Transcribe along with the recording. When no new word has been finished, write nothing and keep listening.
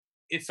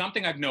it's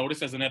something I've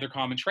noticed as another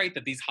common trait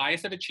that these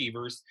highest of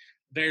achievers,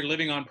 they're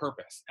living on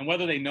purpose. And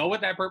whether they know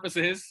what that purpose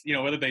is,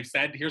 whether they've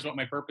said, here's what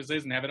my purpose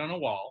is and have it on a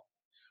wall,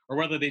 or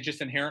whether they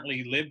just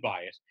inherently live by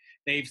it,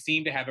 they've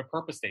seemed to have a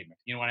purpose statement.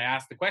 When I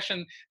ask the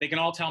question, they can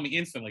all tell me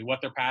instantly what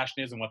their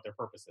passion is and what their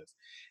purpose is.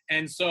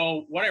 And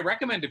so what I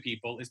recommend to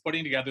people is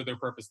putting together their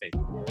purpose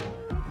statement.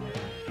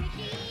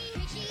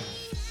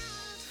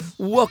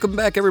 Welcome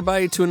back,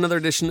 everybody, to another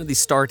edition of the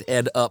Start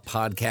Ed Up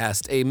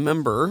podcast, a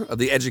member of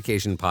the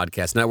Education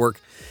Podcast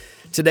Network.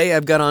 Today,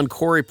 I've got on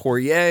Corey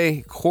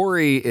Poirier.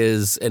 Corey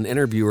is an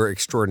interviewer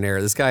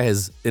extraordinaire. This guy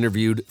has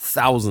interviewed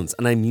thousands,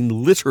 and I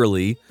mean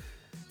literally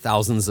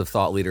thousands of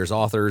thought leaders,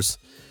 authors,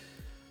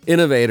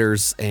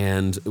 innovators,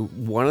 and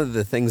one of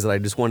the things that I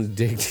just wanted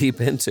to dig deep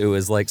into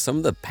is like some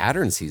of the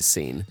patterns he's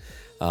seen.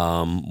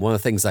 One of the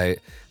things I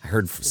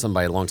heard from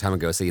somebody a long time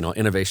ago say,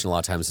 innovation a lot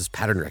of times is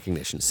pattern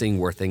recognition, seeing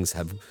where things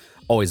have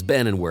always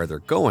been and where they're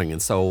going. And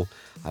so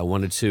I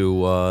wanted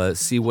to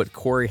see what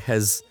Corey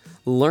has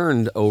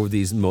learned over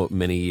these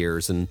many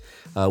years. And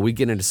we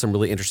get into some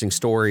really interesting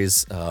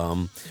stories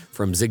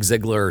from Zig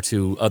Ziglar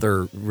to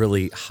other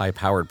really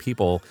high-powered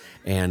people.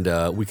 And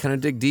we kind of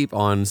dig deep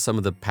on some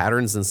of the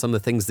patterns and some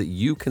of the things that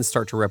you can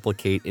start to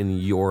replicate in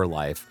your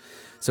life.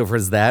 So for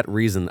that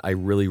reason, I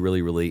really,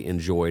 really, really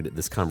enjoyed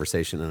this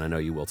conversation, and I know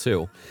you will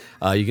too.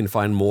 You can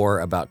find more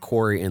about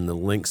Corey in the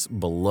links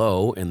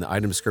below in the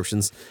item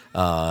descriptions.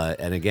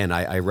 And again,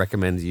 I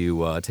recommend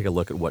you take a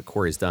look at what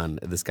Corey's done.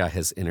 This guy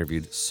has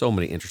interviewed so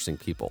many interesting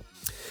people.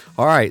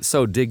 All right,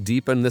 so dig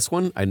deep in this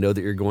one. I know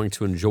that you're going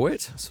to enjoy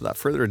it. So without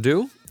further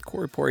ado,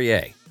 Corey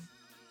Poirier.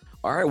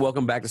 All right,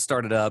 welcome back to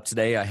Start It Up.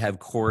 Today I have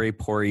Corey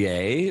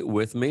Poirier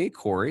with me.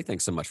 Corey,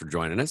 thanks so much for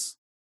joining us.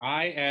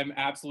 I am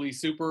absolutely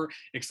super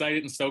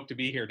excited and stoked to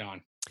be here,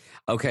 Don.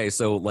 Okay,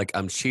 so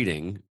I'm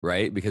cheating,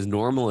 right? Because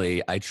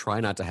normally I try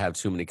not to have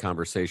too many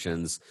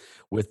conversations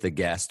with the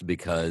guest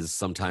because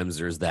sometimes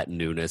there's that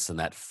newness and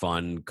that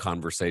fun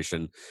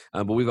conversation.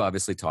 But we've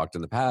obviously talked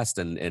in the past,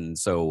 and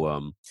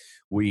so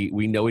we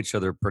know each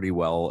other pretty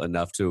well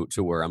enough to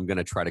where I'm going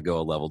to try to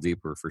go a level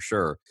deeper for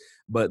sure.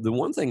 But the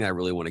one thing I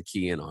really want to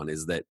key in on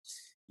is that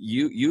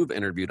you've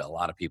interviewed a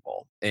lot of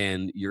people,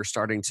 and you're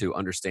starting to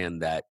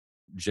understand that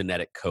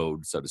genetic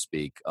code, so to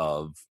speak,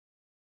 of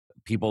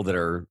people that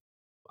are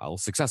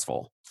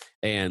successful.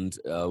 And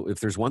if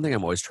there's one thing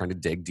I'm always trying to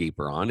dig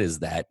deeper on is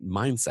that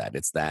mindset.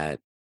 It's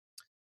that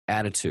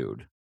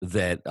attitude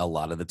that a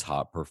lot of the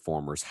top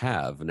performers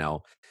have.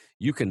 Now,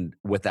 you can,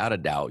 without a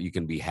doubt, you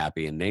can be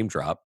happy and name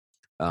drop.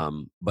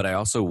 But I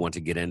also want to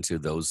get into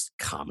those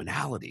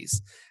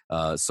commonalities.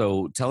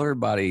 So tell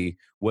everybody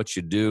what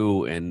you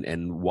do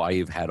and why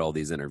you've had all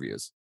these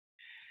interviews.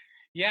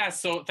 Yeah,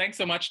 so thanks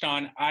so much,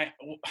 Don. I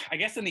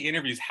guess in the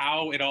interviews,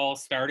 how it all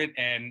started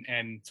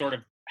and sort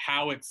of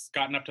how it's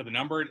gotten up to the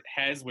number it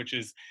has, which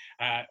is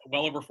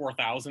well over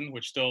 4,000,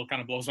 which still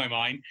kind of blows my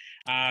mind.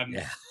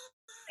 Yeah,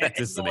 that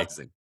is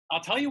amazing.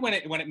 I'll tell you when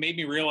it made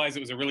me realize it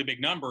was a really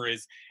big number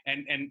is,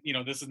 and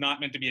this is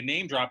not meant to be a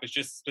name drop, it's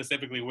just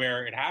specifically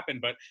where it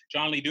happened, but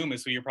John Lee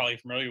Dumas, who you're probably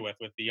familiar with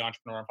the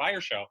Entrepreneur on Fire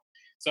show.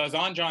 So I was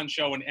on John's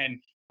show and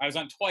I was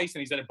on twice,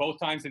 and he said it both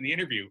times in the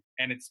interview,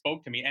 and it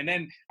spoke to me. And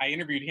then I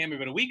interviewed him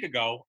about a week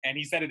ago, and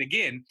he said it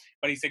again.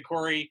 But he said,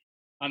 Corey,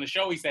 on the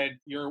show, he said,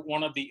 you're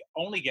one of the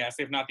only guests,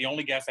 if not the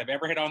only guest I've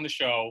ever had on the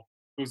show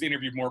who's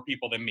interviewed more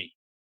people than me.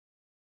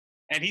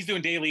 And he's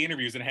doing daily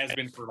interviews and has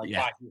been for 5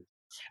 years.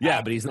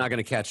 Yeah, but he's not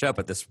going to catch up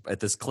at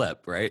this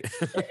clip, right?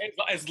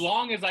 as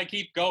long as I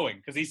keep going,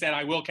 because he said,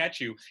 I will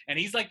catch you. And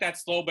he's like that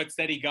slow but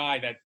steady guy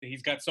that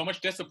he's got so much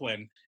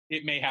discipline,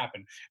 it may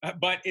happen.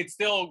 But it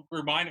still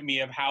reminded me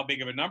of how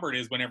big of a number it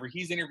is whenever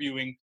he's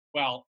interviewing,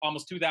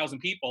 almost 2,000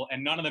 people,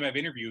 and none of them have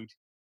interviewed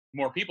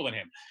more people than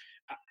him.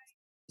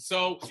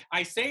 So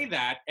I say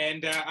that,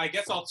 and I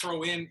guess I'll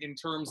throw in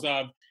terms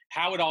of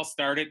how it all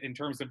started in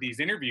terms of these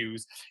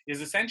interviews,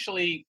 is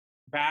essentially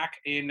back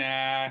in,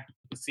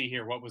 let's see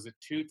here, what was it,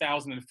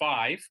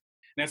 2005.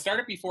 Now, it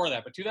started before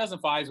that, but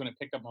 2005 is when it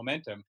picked up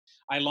momentum.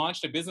 I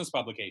launched a business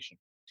publication.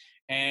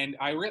 And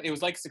it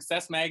was like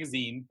Success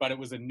Magazine, but it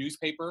was a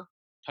newspaper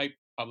type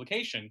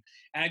publication.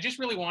 And I just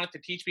really wanted to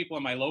teach people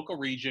in my local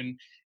region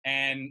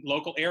and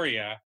local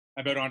area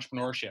about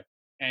entrepreneurship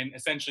and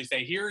essentially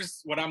say,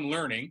 here's what I'm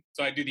learning.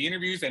 So I do the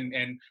interviews and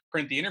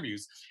print the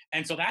interviews.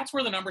 And so that's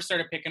where the numbers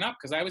started picking up,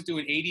 because I was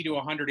doing 80 to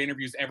 100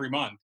 interviews every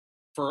month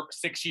for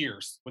 6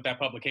 years with that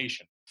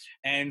publication.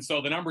 And so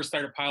the numbers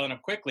started piling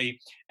up quickly.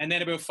 And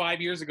then about 5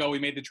 years ago, we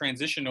made the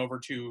transition over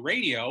to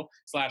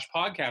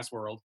radio/podcast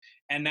world.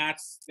 And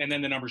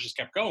then the numbers just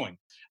kept going.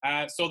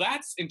 So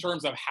that's in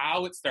terms of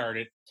how it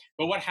started.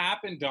 But what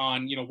happened,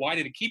 Don, why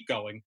did it keep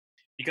going?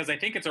 Because I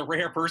think it's a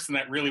rare person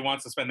that really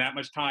wants to spend that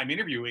much time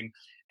interviewing.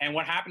 And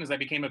what happened is I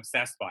became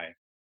obsessed by it.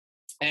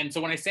 And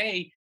so when I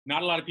say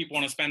not a lot of people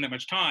want to spend that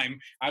much time,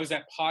 I was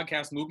at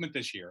Podcast Movement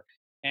this year,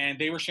 and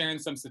they were sharing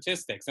some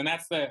statistics. And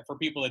that's for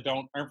people that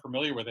aren't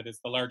familiar with it, it's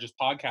the largest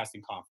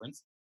podcasting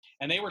conference.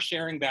 And they were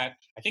sharing that,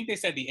 I think they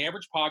said the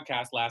average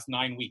podcast lasts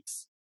 9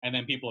 weeks, and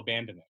then people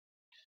abandon it.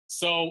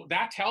 So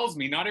that tells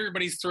me not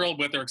everybody's thrilled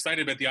with or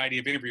excited about the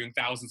idea of interviewing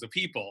thousands of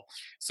people.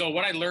 So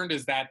what I learned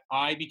is that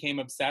I became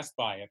obsessed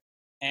by it.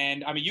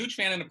 And I'm a huge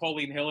fan of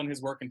Napoleon Hill and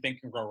his work in Think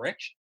and Grow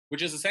Rich,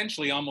 which is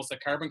essentially almost a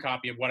carbon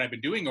copy of what I've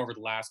been doing over the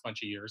last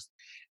bunch of years.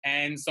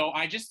 And so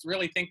I just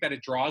really think that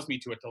it draws me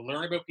to it, to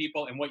learn about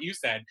people and what you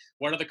said.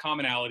 What are the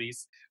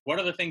commonalities? What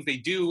are the things they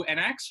do? And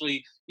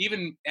actually,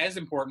 even as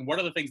important, what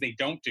are the things they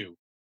don't do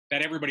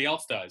that everybody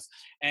else does?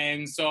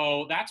 And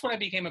so that's what I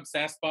became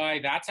obsessed by.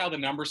 That's how the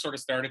numbers sort of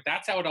started.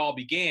 That's how it all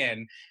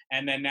began.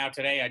 And then now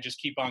today, I just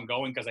keep on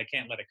going because I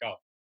can't let it go.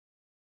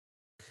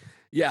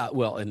 Yeah,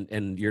 well,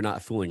 and you're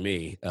not fooling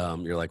me.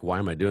 You're like, why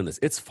am I doing this?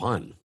 It's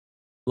fun.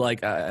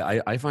 Like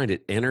I find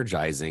it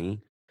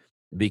energizing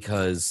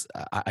because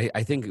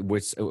I think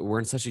we're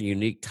in such a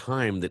unique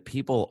time that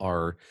people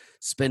are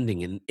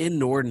spending an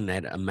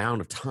inordinate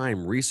amount of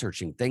time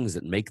researching things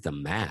that make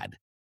them mad.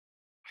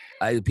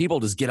 People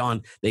just get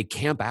on, they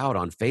camp out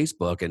on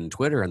Facebook and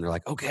Twitter, and they're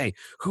like, okay,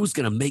 who's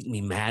going to make me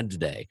mad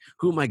today?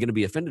 Who am I going to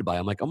be offended by?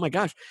 I'm like, oh my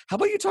gosh, how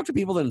about you talk to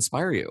people that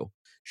inspire you?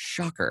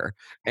 Shocker.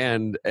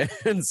 And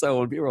and so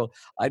when people,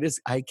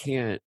 I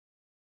can't,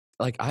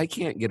 like, I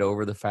can't get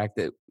over the fact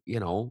that,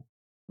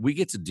 we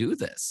get to do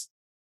this.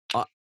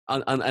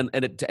 And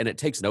it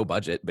takes no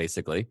budget,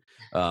 basically.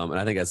 And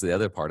I think that's the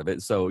other part of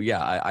it. So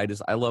yeah,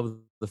 I love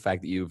the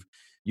fact that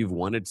you've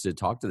wanted to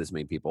talk to this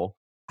many people.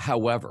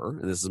 However,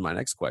 and this is my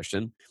next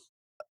question,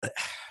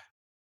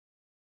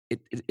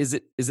 is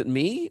it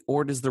me,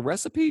 or does the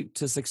recipe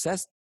to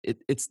success,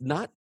 it's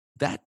not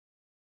that,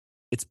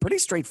 it's pretty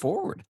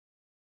straightforward.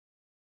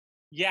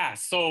 Yeah.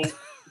 So,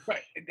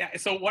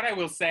 so what I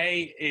will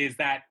say is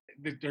that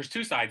there's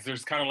two sides.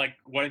 There's kind of like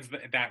what is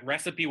that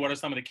recipe? What are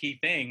some of the key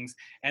things?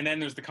 And then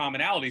there's the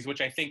commonalities,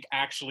 which I think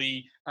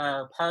actually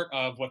are part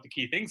of what the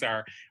key things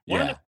are.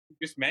 One of the Yeah. things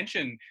you just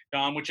mentioned,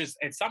 Dom, which is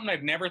it's something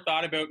I've never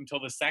thought about until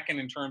the second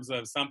in terms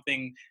of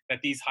something that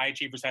these high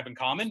achievers have in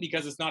common,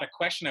 because it's not a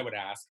question I would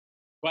ask,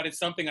 but it's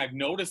something I've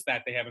noticed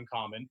that they have in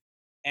common.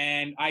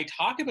 And I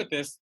talk about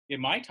this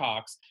in my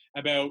talks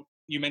about,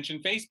 you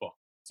mentioned Facebook.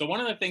 So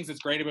one of the things that's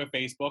great about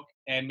Facebook,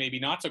 and maybe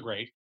not so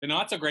great, the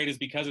not so great is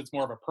because it's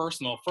more of a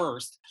personal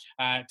first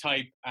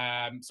type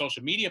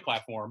social media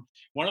platform.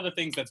 One of the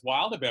things that's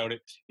wild about it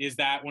is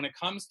that when it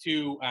comes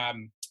to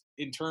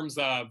in terms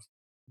of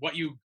what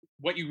you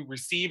what you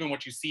receive and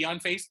what you see on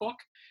Facebook,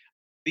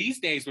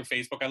 these days with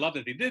Facebook, I love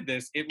that they did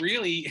this. It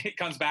really it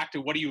comes back to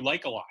what do you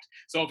like a lot.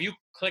 So if you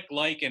click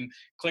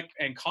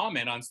and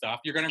comment on stuff,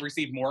 you're going to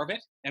receive more of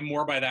it and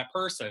more by that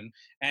person.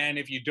 And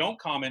if you don't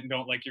comment and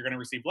don't like, you're going to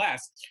receive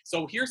less.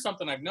 So here's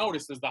something I've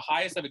noticed is the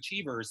highest of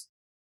achievers,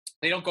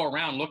 they don't go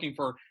around looking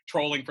for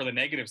trolling for the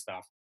negative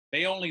stuff.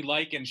 They only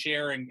like and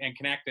share and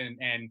connect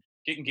and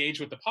get engaged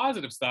with the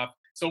positive stuff.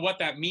 So what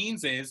that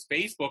means is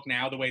Facebook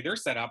now, the way they're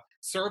set up,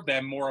 serve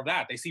them more of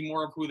that. They see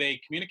more of who they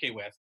communicate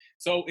with.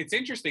 So it's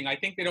interesting. I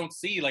think they don't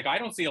see, like, I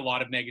don't see a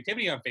lot of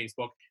negativity on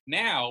Facebook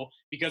now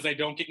because I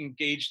don't get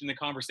engaged in the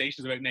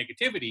conversations about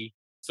negativity.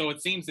 So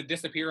it seems to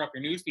disappear off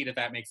your newsfeed, if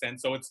that makes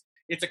sense. So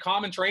it's a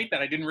common trait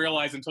that I didn't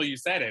realize until you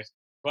said it.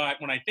 But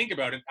when I think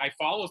about it, I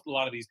follow a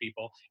lot of these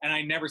people and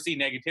I never see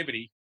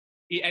negativity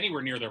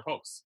anywhere near their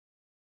posts.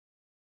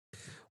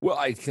 Well,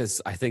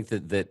 because I think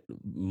that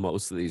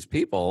most of these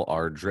people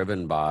are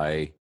driven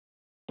by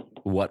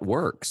what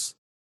works.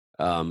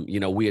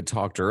 We had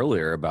talked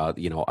earlier about,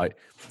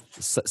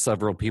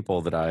 several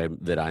people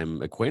that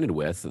I'm acquainted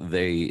with.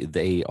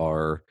 They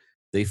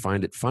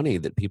find it funny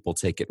that people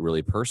take it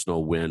really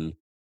personal when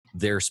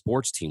their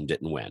sports team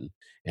didn't win,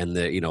 and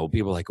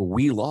people are like,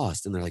 we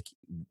lost, and they're like,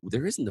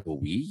 there isn't a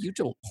we, you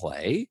don't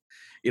play,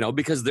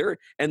 because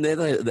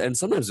and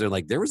sometimes they're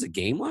like, there was a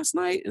game last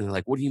night, and they're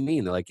like, what do you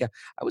mean? They're like, yeah,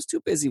 I was too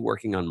busy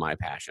working on my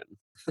passion.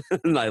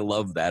 And I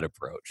love that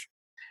approach.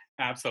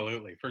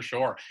 Absolutely, for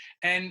sure.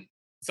 And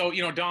so,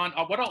 Don,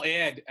 what I'll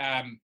add,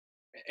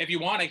 if you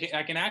want,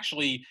 I can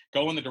actually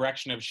go in the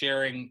direction of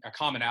sharing a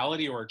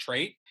commonality or a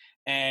trait.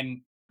 And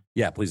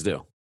Yeah, please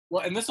do.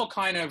 well, and this will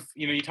kind of,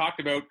 you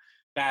talked about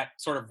that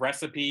sort of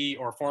recipe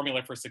or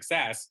formula for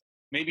success,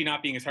 maybe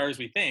not being as hard as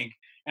we think.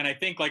 And I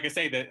think, like I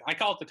say, that I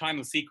call it the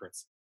timeless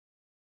secrets.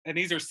 And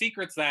these are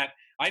secrets that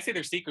I say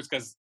they're secrets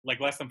because like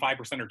less than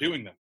 5% are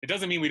doing them. It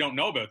doesn't mean we don't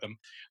know about them,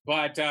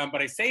 but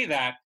I say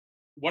that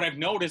what I've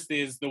noticed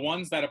is the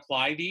ones that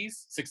apply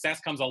these, success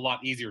comes a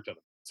lot easier to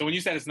them. So when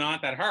you said it's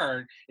not that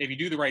hard, if you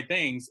do the right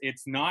things,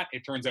 it's not,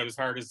 it turns out, as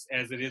hard as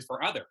it is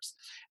for others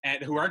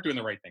and who aren't doing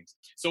the right things.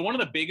 So one of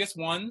the biggest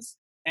ones,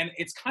 and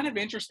it's kind of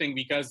interesting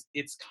because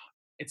it's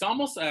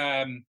almost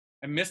a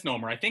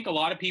misnomer. I think a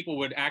lot of people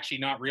would actually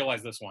not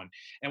realize this one.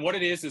 And what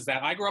it is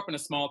that I grew up in a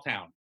small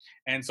town.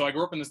 And so I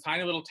grew up in this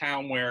tiny little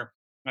town where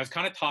I was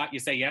kind of taught you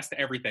say yes to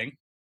everything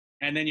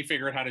and then you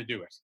figure out how to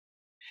do it.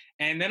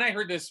 And then I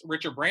heard this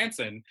Richard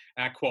Branson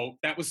quote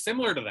that was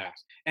similar to that.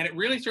 And it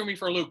really threw me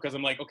for a loop because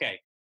I'm like, okay,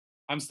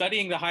 I'm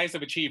studying the highest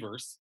of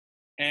achievers.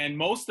 And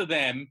most of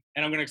them,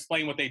 and I'm going to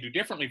explain what they do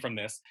differently from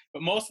this,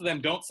 but most of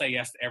them don't say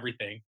yes to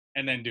everything.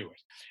 and then do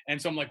it.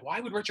 And so I'm like, why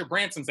would Richard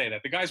Branson say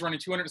that? The guy's running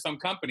 200 some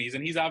companies,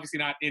 and he's obviously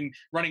not in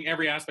running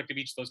every aspect of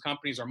each of those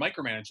companies or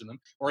micromanaging them,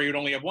 or he would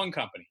only have one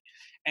company.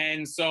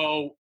 And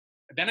so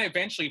then I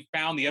eventually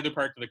found the other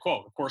part of the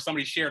quote. Of course,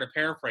 somebody shared a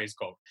paraphrase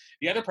quote.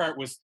 The other part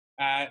was,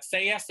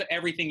 say yes to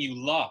everything you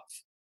love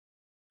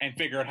and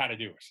figure out how to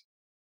do it.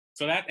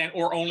 So that, and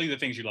or only the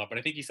things you love. But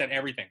I think he said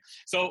everything.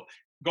 So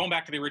going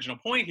back to the original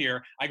point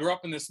here, I grew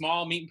up in this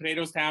small meat and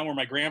potatoes town where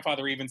my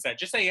grandfather even said,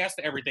 just say yes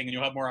to everything and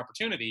you'll have more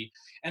opportunity.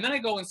 And then I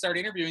go and start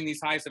interviewing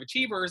these highest of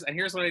achievers. And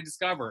here's what I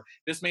discover.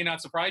 This may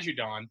not surprise you,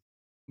 Don.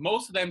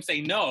 Most of them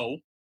say no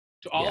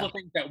to all Yeah. the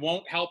things that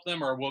won't help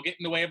them or will get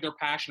in the way of their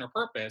passion or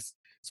purpose,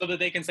 so that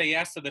they can say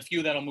yes to the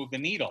few that'll move the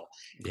needle.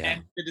 Yeah.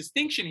 And the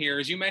distinction here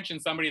is, you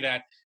mentioned somebody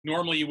that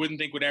normally you wouldn't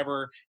think would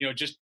ever,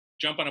 just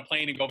jump on a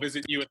plane and go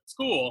visit you at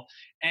school.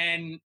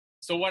 And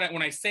so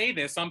when I say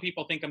this, some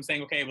people think I'm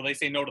saying, okay, well, they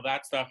say no to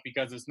that stuff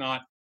because it's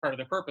not part of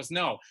their purpose.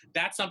 No,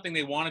 that's something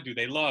they want to do.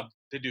 They love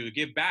to do,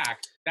 give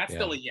back. That's Yeah.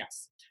 still a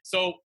yes.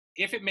 So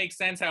if it makes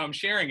sense how I'm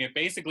sharing it,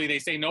 basically they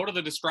say no to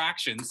the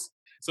distractions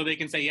so they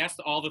can say yes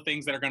to all the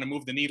things that are going to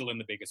move the needle in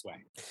the biggest way.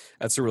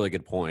 That's a really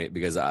good point,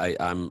 because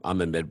I'm a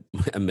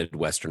a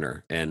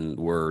Midwesterner, and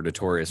we're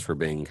notorious for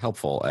being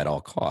helpful at all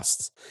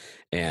costs.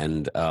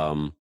 And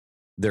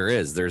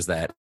there's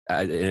that,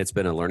 and it's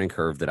been a learning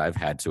curve that I've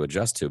had to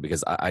adjust to,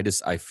 because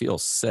I feel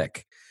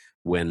sick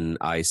when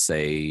I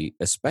say,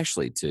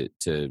 especially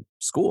to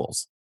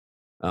schools.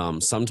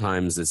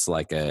 Sometimes it's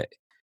like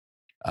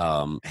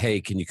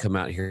hey, can you come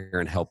out here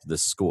and help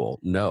this school?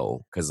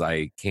 No, because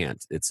I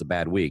can't. It's a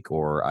bad week,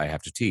 or I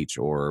have to teach,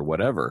 or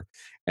whatever.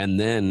 And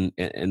then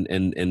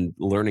and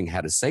learning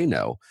how to say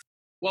no.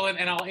 Well,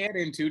 and I'll add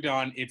in too,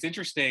 Don. It's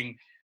interesting.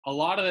 A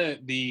lot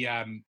of the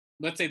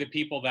let's say the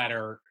people that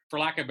are, for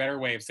lack of a better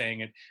way of saying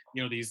it,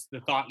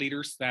 the thought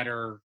leaders that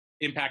are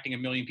impacting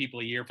 1 million people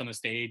a year from the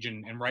stage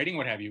and writing,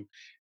 what have you.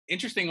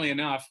 Interestingly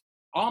enough,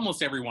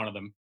 almost every one of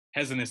them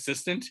has an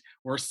assistant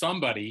or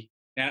somebody.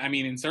 And I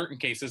mean, in certain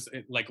cases,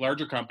 like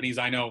larger companies,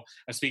 I know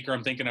a speaker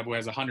I'm thinking of who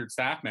has 100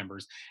 staff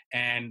members,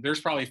 and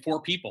there's probably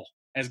 4 people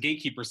as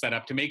gatekeepers set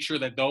up to make sure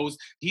that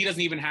he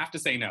doesn't even have to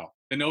say no.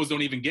 The no's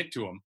don't even get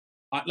to him.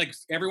 Like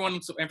every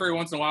once in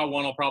a while,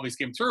 one will probably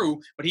skim through,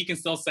 but he can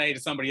still say to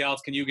somebody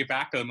else, can you get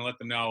back to them and let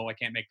them know I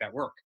can't make that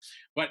work?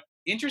 But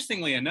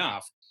interestingly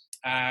enough,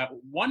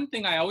 one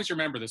thing I always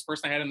remember, this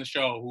person I had on the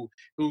show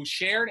who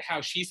shared how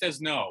she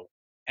says no.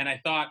 And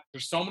I thought,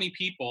 there's so many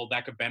people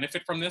that could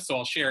benefit from this. So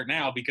I'll share it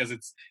now, because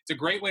it's a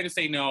great way to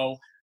say no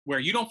where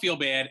you don't feel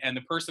bad and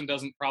the person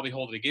doesn't probably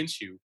hold it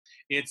against you.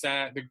 It's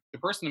the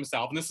person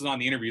himself, and this is on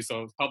the interview,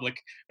 so it's public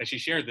that she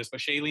shared this,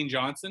 but Shailene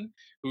Johnson,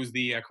 who's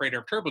the creator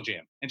of Turbo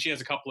Jam, and she has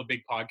a couple of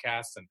big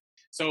podcasts. And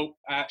so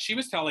she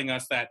was telling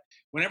us that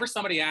whenever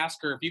somebody asks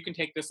her, if you can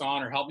take this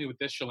on or help me with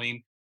this,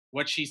 Shailene,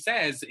 what she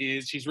says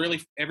is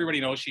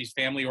everybody knows she's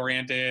family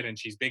oriented and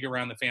she's big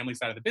around the family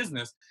side of the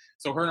business.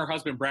 So her and her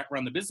husband, Brett,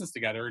 run the business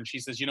together. And she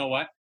says, you know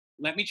what?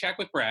 Let me check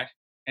with Brett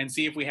and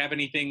see if we have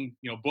anything,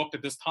 booked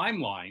at this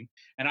timeline.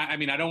 And I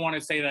mean, I don't want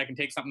to say that I can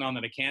take something on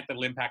that I can't,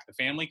 that'll impact the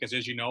family. Because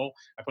as you know,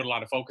 I put a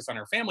lot of focus on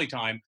our family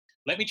time.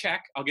 Let me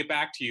check. I'll get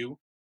back to you.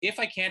 If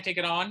I can't take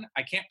it on,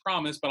 I can't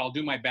promise, but I'll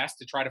do my best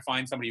to try to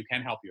find somebody who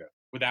can help you out.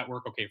 Would that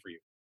work okay for you?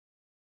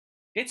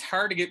 It's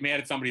hard to get mad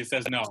at somebody that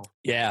says no.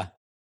 Yeah.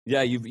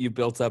 Yeah. You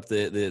built up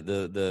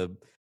the,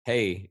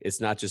 hey,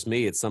 it's not just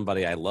me, it's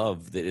somebody I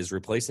love that is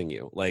replacing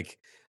you. Like,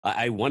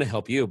 I want to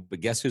help you, but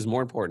guess who's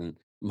more important?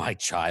 My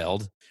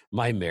child,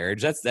 my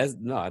marriage. That's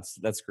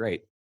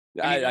great.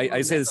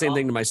 I say the same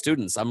thing to my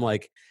students. I'm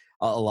like,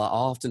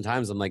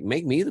 oftentimes I'm like,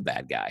 make me the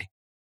bad guy.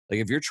 Like,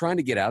 if you're trying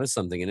to get out of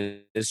something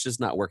and it's just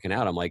not working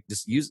out, I'm like,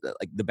 just use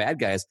like the bad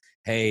guys.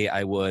 Hey,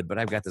 I would, but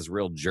I've got this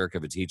real jerk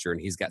of a teacher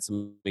and he's got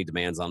so many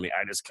demands on me.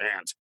 I just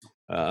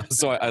can't.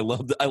 So I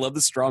love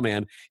the straw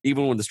man,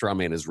 even when the straw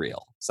man is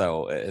real.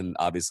 So, and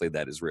obviously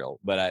that is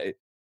real, but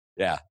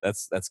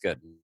that's good.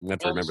 I'm going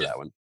to remember that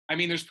one. I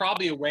mean, there's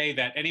probably a way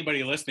that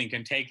anybody listening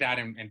can take that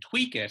and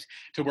tweak it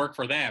to work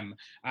for them.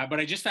 But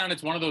I just found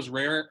it's one of those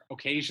rare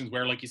occasions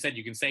where, like you said,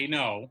 you can say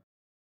no.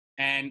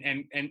 And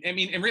I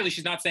mean, and really,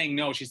 she's not saying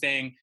no. She's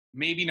saying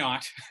maybe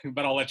not,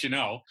 but I'll let you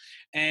know.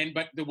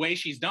 But the way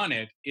she's done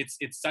it, it's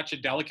such a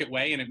delicate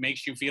way, and it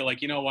makes you feel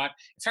like, you know what?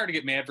 It's hard to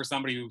get mad for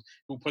somebody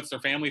who puts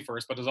their family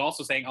first, but is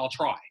also saying I'll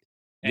try.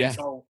 And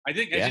so I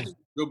think it's just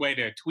a good way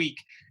to tweak.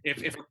 If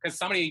because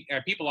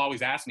people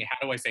always ask me, how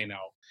do I say no?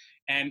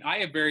 And I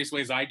have various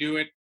ways I do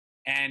it,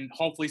 and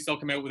hopefully still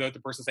come out without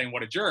the person saying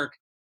what a jerk.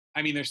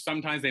 I mean, there's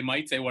sometimes they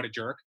might say what a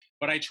jerk,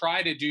 but I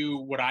try to do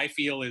what I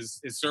feel is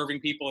serving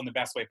people in the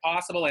best way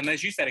possible. And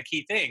as you said, a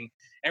key thing,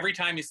 every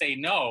time you say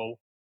no,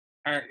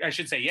 or I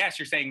should say yes,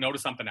 you're saying no to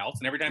something else.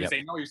 And every time you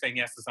say no, you're saying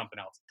yes to something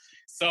else.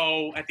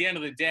 So at the end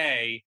of the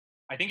day,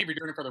 I think if you're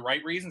doing it for the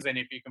right reasons and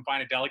if you can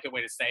find a delicate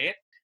way to say it,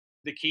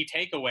 the key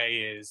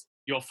takeaway is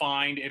you'll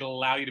find it'll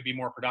allow you to be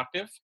more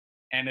productive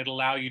and it'll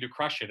allow you to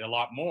crush it a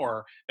lot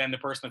more than the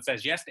person that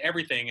says yes to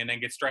everything and then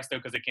gets stressed out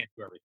because they can't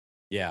do everything.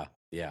 Yeah.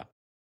 Yeah.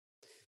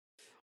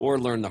 or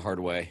learn the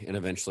hard way and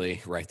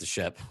eventually right the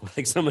ship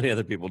like so many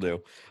other people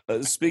do.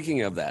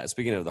 Speaking of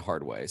the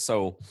hard way,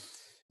 so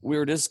we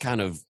were just kind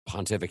of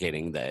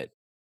pontificating that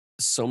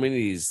so many of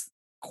these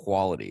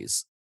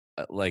qualities,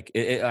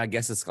 I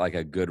guess it's like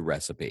a good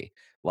recipe.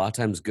 A lot of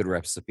times good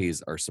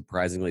recipes are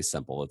surprisingly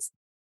simple.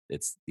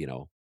 It's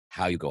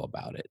how you go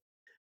about it.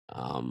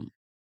 um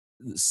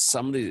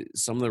some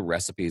of the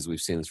recipes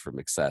we've seen from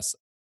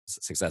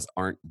success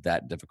aren't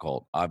that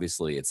difficult.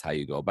 Obviously it's how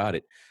you go about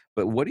it,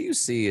 but what do you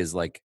see is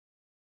like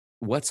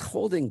what's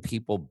holding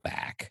people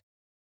back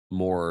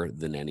more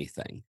than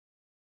anything?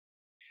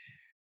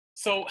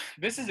 So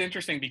this is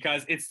interesting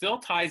because it still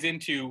ties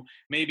into,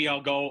 maybe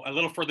I'll go a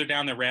little further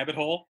down the rabbit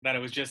hole that I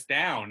was just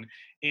down,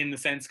 in the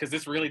sense, because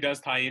this really does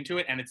tie into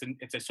it, and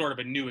it's a sort of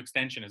a new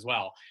extension as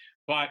well.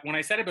 But when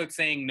I said about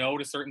saying no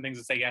to certain things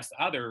and say yes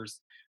to others,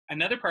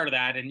 another part of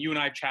that, and you and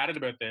I have chatted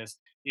about this,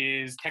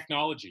 is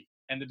technology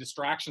and the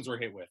distractions we're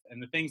hit with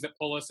and the things that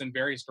pull us in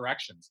various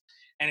directions.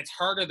 And it's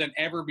harder than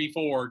ever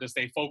before to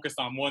stay focused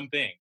on one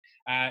thing.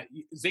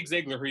 Zig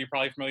Ziglar, who you're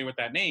probably familiar with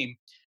that name,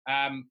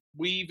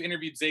 we've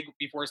interviewed Zig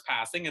before his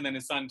passing, and then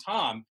his son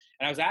Tom.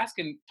 And I was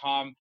asking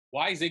Tom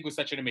why Zig was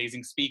such an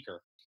amazing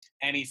speaker,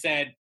 and he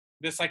said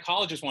the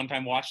psychologist one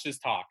time watched his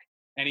talk,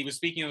 and he was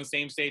speaking on the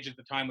same stage at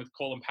the time with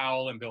Colin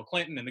Powell and Bill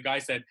Clinton, and the guy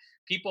said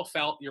people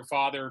felt your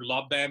father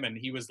loved them, and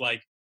he was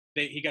like,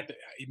 he got the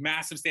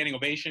massive standing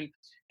ovation.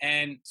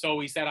 And so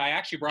he said, I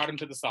actually brought him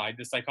to the side,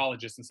 the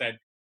psychologist, and said,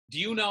 do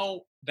you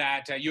know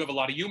that you have a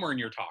lot of humor in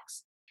your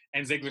talks?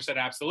 And Ziegler said,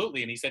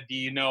 absolutely. And he said, do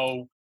you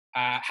know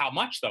how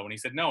much though? And he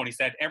said, no. And he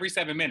said, every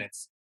 7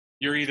 minutes,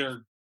 you're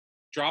either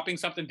dropping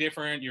something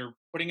different, you're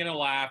putting in a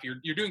laugh,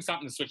 you're doing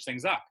something to switch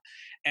things up.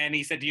 And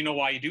he said, do you know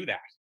why you do that?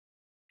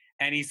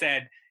 And he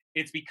said,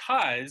 it's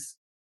because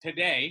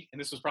today,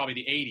 and this was probably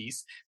the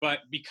 80s, but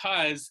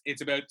because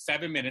it's about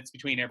 7 minutes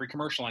between every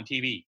commercial on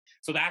TV.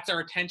 So that's our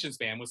attention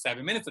span, was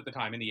 7 minutes at the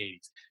time in the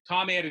 80s.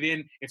 Tom added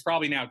in, it's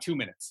probably now 2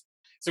 minutes.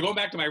 So going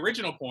back to my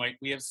original point,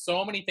 we have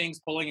so many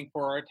things pulling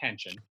for our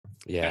attention.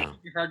 Yeah.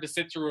 It's hard to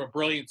sit through a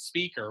brilliant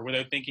speaker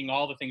without thinking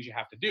all the things you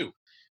have to do.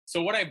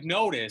 So what I've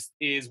noticed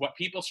is what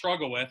people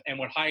struggle with and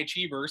what high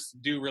achievers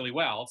do really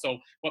well. So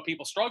what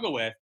people struggle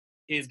with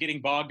is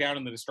getting bogged down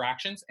in the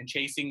distractions and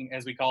chasing,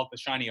 as we call it, the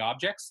shiny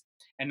objects,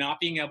 and not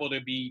being able to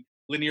be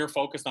linear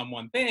focused on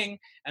one thing.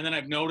 And then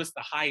I've noticed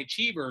the high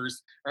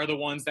achievers are the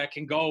ones that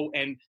can go,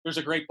 and there's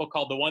a great book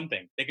called The One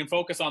Thing. They can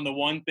focus on the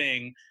one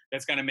thing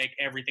that's going to make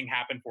everything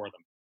happen for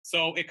them.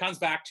 So it comes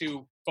back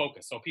to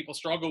focus. So people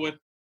struggle with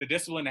the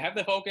discipline to have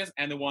the focus,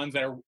 and the ones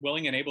that are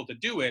willing and able to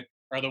do it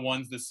are the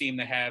ones that seem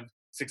to have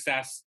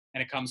success,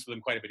 and it comes for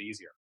them quite a bit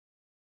easier.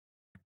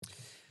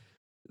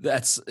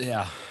 That's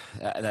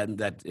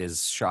that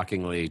is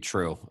shockingly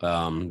true.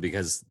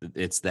 Because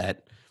it's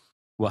that.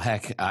 Well,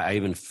 heck, I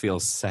even feel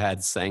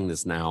sad saying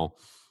this now.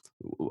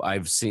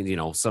 I've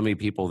seen so many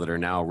people that are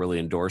now really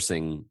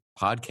endorsing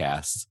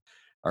podcasts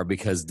are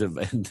because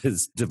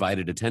there's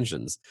divided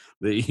attentions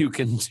that you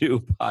can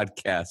do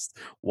podcasts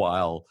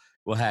while.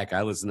 Well, heck,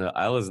 I listen to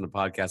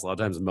podcasts a lot of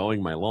times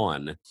mowing my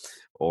lawn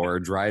or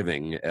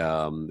driving,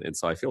 and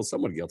so I feel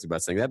somewhat guilty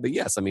about saying that. But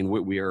yes, I mean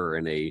we are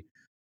in a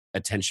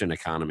attention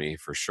economy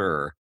for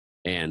sure,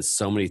 and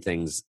so many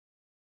things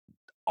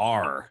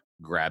are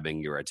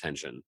grabbing your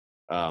attention.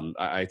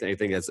 I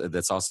think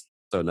that's also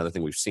another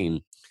thing we've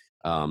seen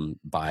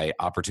by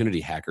opportunity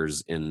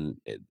hackers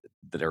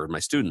that are my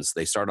students.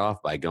 They start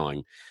off by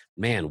going,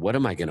 "Man, what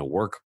am I going to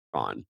work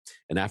on?"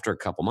 And after a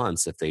couple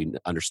months, if they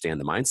understand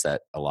the mindset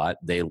a lot,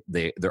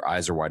 their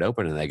eyes are wide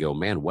open and they go,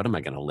 "Man, what am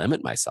I going to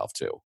limit myself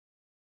to?"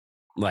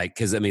 Like,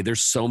 because I mean,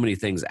 there's so many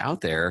things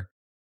out there.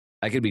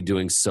 I could be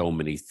doing so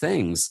many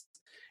things,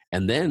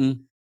 and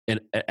then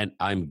and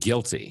I'm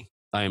guilty.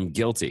 I am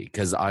guilty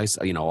because all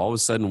of a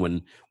sudden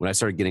when I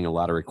started getting a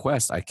lot of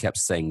requests, I kept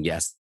saying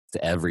yes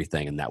to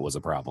everything, and that was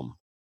a problem.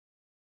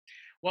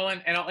 Well,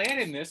 and I'll add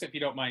in this, if you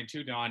don't mind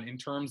too, Don, in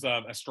terms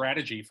of a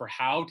strategy for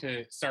how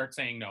to start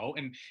saying no.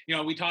 And,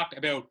 we talked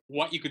about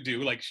what you could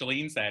do, like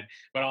Shalene said,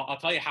 but I'll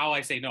tell you how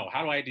I say no.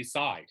 How do I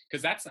decide?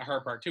 Because that's the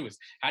hard part too, is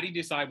how do you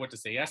decide what to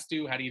say yes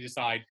to? How do you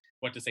decide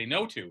what to say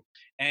no to?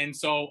 And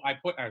so I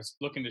was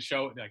looking to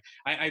show, like,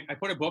 I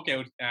put a book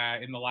out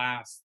in the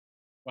last,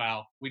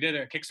 well, we did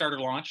a Kickstarter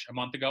launch a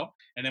month ago,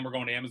 and then we're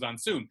going to Amazon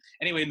soon.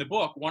 Anyway, in the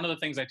book, one of the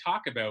things I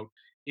talk about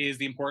is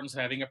the importance of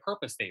having a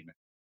purpose statement.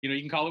 You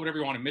can call it whatever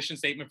you want, a mission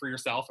statement for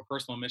yourself, a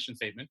personal mission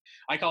statement.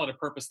 I call it a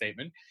purpose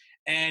statement.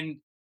 And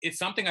it's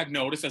something I've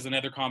noticed as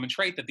another common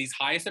trait, that these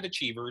highest of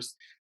achievers,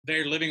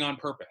 they're living on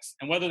purpose.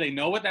 And whether they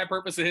know what that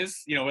purpose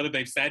is, whether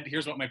they've said,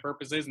 here's what my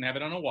purpose is and have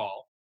it on a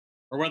wall,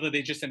 or whether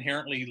they just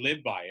inherently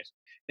live by it,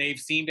 they've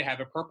seemed to have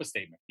a purpose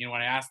statement.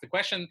 When I ask the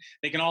question,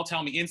 they can all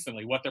tell me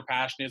instantly what their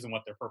passion is and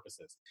what their purpose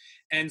is.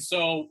 And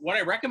so what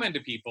I recommend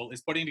to people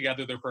is putting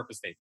together their purpose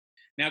statement.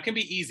 Now, it can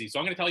be easy, so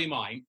I'm going to tell you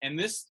mine, and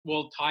this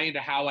will tie into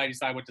how I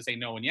decide what to say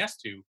no and yes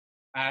to.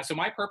 So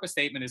my purpose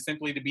statement is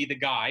simply to be the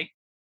guy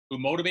who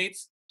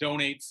motivates,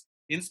 donates,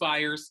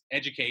 inspires,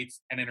 educates,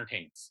 and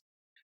entertains.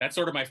 That's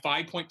sort of my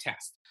 5-point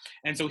test.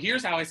 And so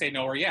here's how I say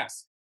no or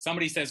yes.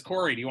 somebody says,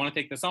 Corey, do you want to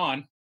take this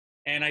on?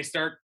 And I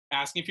start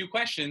asking a few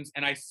questions,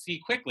 and I see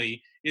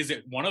quickly, is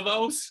it one of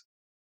those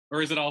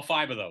or is it all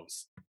five of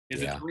those?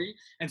 Is it Yeah. three?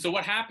 And so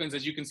what happens,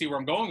 as you can see where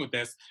I'm going with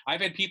this,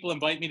 I've had people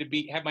invite me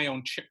to have my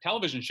own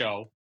television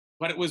show,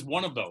 but it was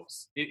one of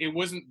those. It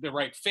wasn't the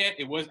right fit.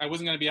 I wasn't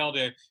going to be able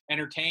to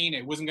entertain.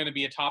 It wasn't going to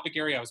be a topic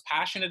area I was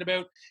passionate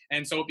about.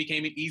 And so it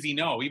became an easy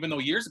no, even though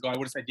years ago I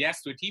would have said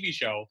yes to a TV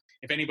show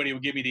if anybody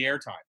would give me the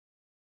airtime.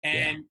 Yeah.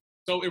 And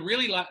so it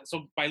really,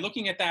 so by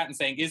looking at that and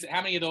saying,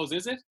 how many of those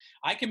is it?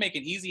 I can make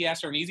an easy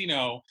yes or an easy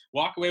no,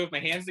 walk away with my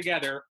hands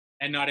together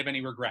and not have any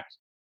regret.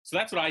 So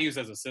that's what I use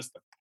as a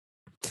system.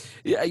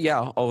 Yeah,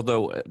 yeah.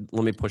 Although,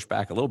 let me push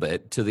back a little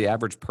bit to the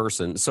average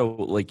person. So,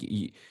 like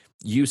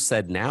you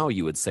said, now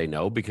you would say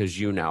no because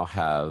you now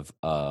have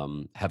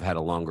had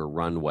a longer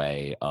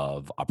runway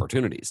of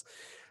opportunities.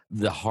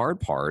 The hard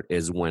part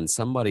is when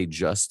somebody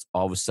just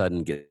all of a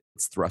sudden gets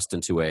thrust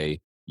into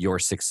your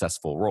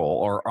successful role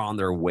or on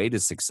their way to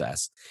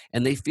success,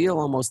 and they feel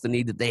almost the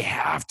need that they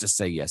have to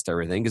say yes to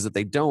everything, because if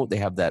they don't, they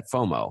have that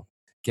FOMO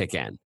kick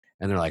in,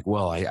 and they're like,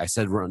 "Well, I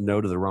said no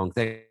to the wrong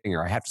thing,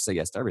 or I have to say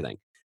yes to everything."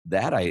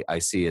 That I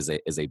see as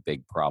a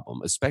big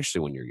problem,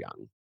 especially when you're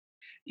young.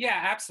 Yeah,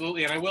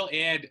 absolutely. And I will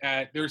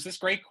add, there's this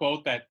great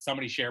quote that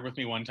somebody shared with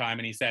me one time,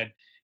 and he said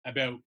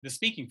about the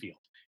speaking field.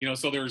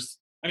 So there's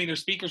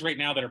speakers right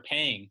now that are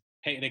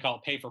they call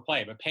it pay for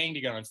play, but paying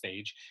to get on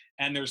stage.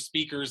 And there's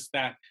speakers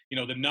that,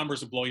 the numbers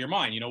would blow your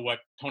mind. What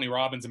Tony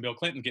Robbins and Bill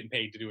Clinton getting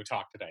paid to do a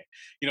talk today.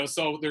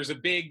 So there's a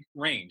big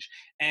range.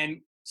 And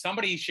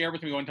somebody shared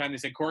with me one time, they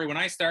said, Corey, when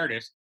I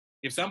started,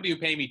 if somebody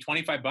would pay me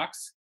 $25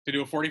 to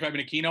do a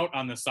 45-minute keynote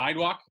on the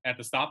sidewalk at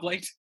the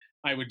stoplight,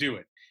 I would do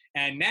it.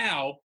 And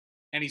now,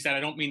 and he said, I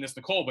don't mean this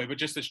in a cold way, but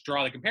just to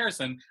draw the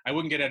comparison, I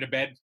wouldn't get out of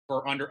bed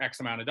for under X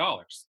amount of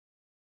dollars.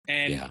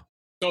 And Yeah.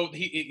 so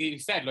he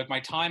said, look, my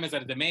time is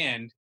at a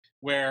demand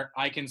where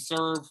I can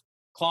serve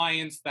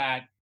clients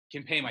that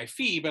can pay my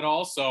fee, but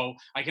also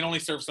I can only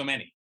serve so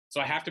many. So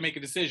I have to make a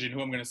decision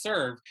who I'm going to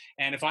serve.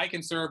 And if I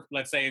can serve,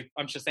 let's say,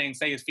 I'm just saying,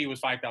 say his fee was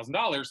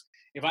 $5,000.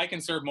 If I can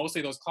serve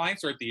mostly those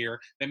clients throughout the year,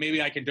 then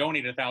maybe I can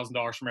donate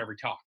 $1,000 from every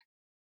talk.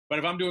 But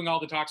if I'm doing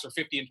all the talks for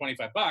 50 and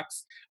 $25,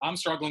 I'm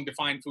struggling to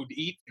find food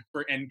to eat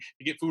and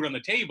to get food on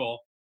the table.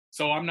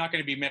 So I'm not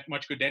going to be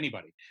much good to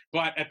anybody.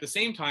 But at the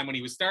same time, when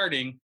he was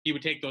starting, he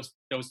would take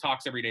those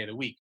talks every day of the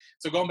week.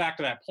 So going back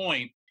to that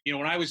point,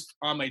 when I was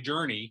on my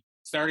journey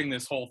starting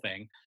this whole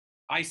thing,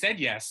 I said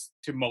yes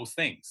to most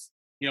things.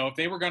 If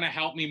they were going to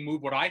help me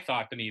move what I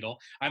thought the needle,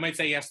 I might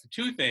say yes to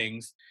two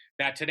things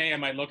that today I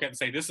might look at and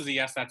say, this is a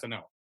yes, that's a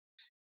no.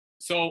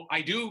 So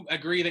I do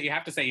agree that you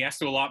have to say yes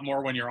to a lot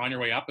more when you're on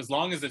your way up, as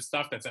long as it's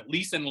stuff that's at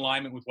least in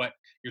alignment with what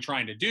you're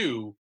trying to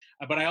do.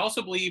 But I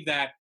also believe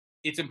that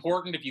it's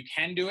important, if you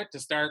can do it, to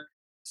start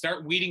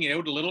weeding it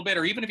out a little bit,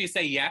 or even if you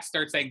say yes,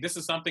 start saying, this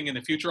is something in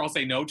the future I'll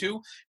say no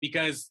to.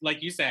 Because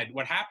like you said,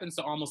 what happens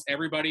to almost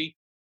everybody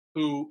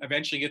who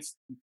eventually gets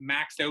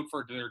maxed out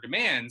for their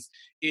demands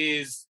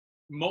is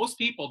most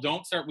people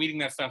don't start weeding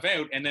that stuff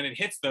out, and then it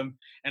hits them.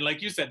 And like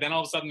you said, then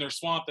all of a sudden they're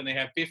swamped and they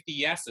have 50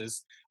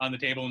 yeses on the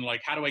table, and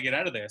like, how do I get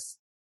out of this?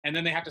 And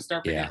then they have to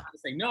start figuring out how to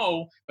say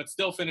no, but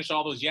still finish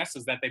all those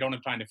yeses that they don't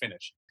have time to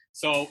finish.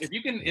 So if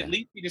you can at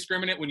least be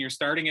discriminate when you're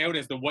starting out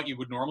as to what you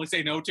would normally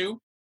say no to,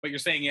 but you're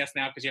saying yes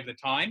now because you have the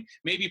time,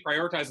 maybe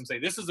prioritize and say,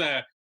 this is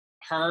a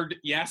hard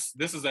yes,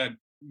 this is a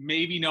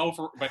maybe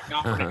no, but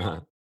not for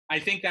now. I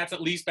think that's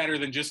at least better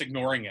than just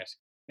ignoring it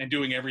and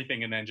doing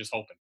everything and then just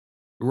hoping.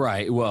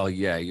 Right. Well,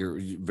 yeah, you're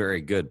very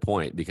good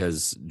point,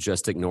 because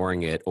just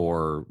ignoring it,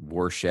 or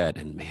worse yet,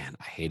 and man,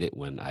 I hate it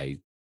when I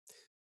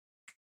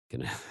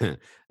can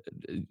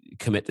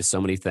commit to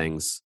so many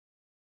things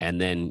and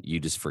then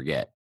you just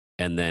forget,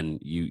 and then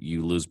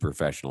you lose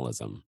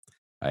professionalism.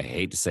 I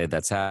hate to say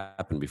that's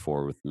happened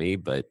before with me,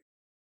 but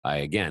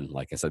again,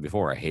 like I said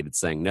before, I hated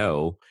saying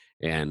no.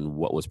 And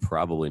what was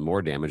probably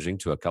more damaging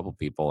to a couple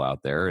people out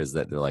there is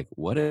that they're like,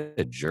 what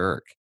a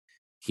jerk.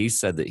 He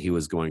said that he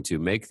was going to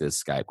make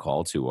this Skype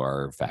call to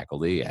our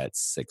faculty at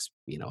 6,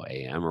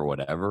 a.m. or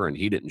whatever, and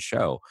he didn't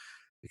show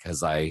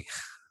because I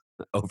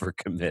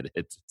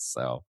overcommitted.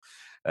 So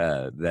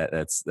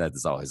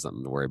that's always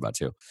something to worry about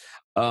too.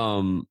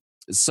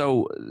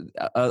 So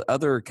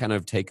other kind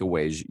of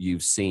takeaways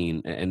you've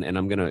seen, and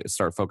I'm going to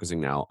start focusing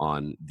now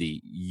on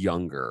the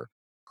younger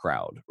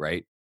crowd,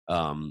 right?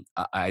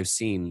 I've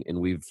seen,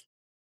 and we've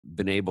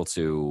been able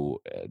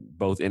to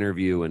both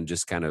interview and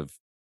just kind of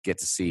get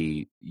to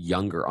see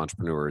younger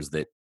entrepreneurs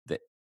that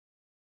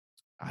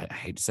I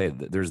hate to say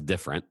that there's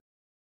different.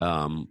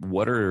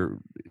 What do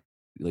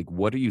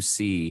you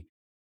see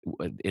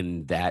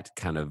in that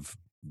kind of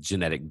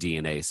genetic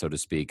DNA, so to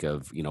speak,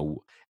 of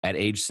at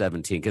age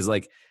 17? Because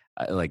like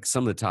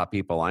some of the top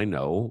people I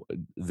know,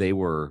 they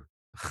were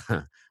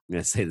I'm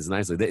going to say this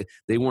nicely,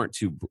 they weren't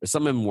too,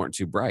 some of them weren't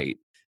too bright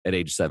at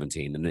age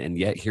 17, and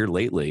yet here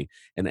lately,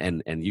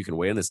 and you can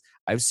weigh on this,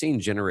 I've seen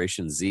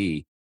Generation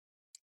Z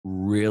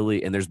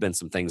really, and there's been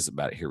some things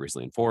about it here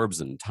recently in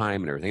Forbes and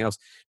Time and everything else.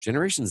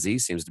 Generation Z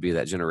seems to be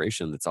that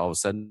generation that's all of a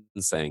sudden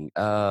saying,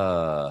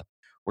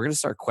 we're going to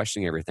start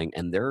questioning everything.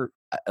 And they're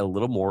a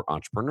little more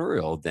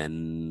entrepreneurial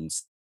than,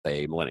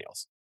 say,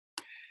 millennials.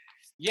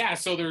 Yeah.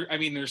 So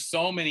there's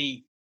so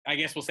many, I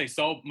guess we'll say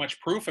so much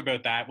proof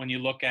about that when you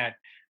look at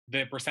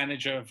the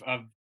percentage of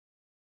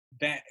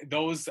that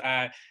those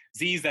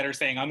Z's that are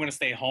saying, I'm going to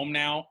stay home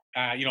now.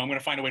 I'm going to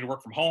find a way to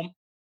work from home.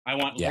 I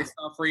want Yeah.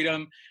 lifestyle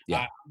freedom.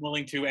 Yeah. I'm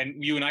willing to,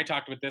 and you and I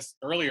talked about this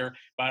earlier,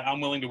 but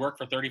I'm willing to work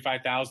for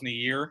 35,000 a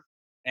year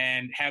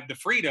and have the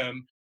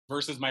freedom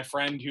versus my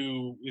friend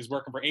who is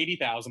working for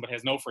 80,000 but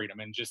has no freedom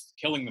and just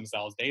killing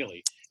themselves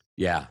daily.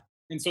 Yeah.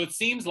 And so it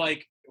seems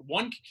like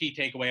one key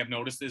takeaway I've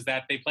noticed is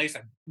that they place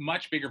a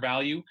much bigger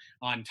value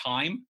on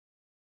time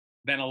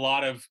than a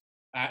lot of,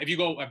 if you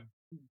go a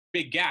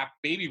big gap,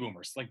 baby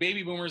boomers. Like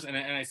baby boomers, and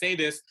I say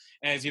this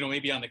as,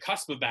 maybe on the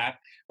cusp of that,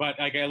 but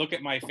like I look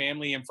at my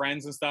family and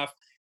friends and stuff,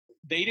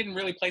 they didn't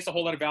really place a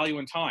whole lot of value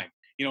in time.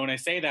 When I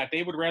say that,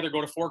 they would rather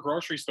go to 4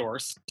 grocery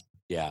stores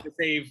Yeah. to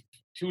save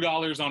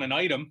 $2 on an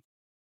item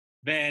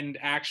than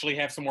actually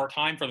have some more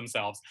time for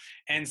themselves.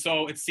 And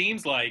so it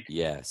seems like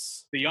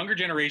Yes. the younger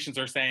generations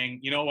are saying,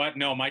 you know what?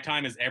 No, my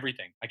time is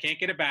everything. I can't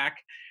get it back.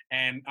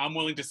 And I'm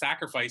willing to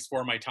sacrifice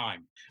for my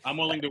time. I'm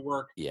willing to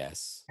work,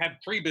 Yes. have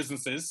 3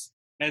 businesses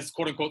as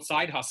quote unquote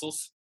side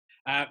hustles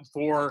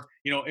for,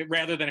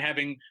 rather than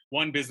having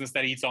one business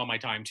that eats all my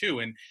time too.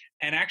 And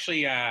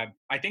actually, I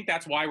think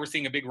that's why we're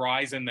seeing a big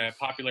rise in the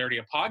popularity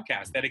of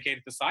podcasts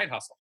dedicated to side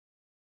hustle.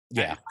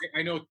 Yeah.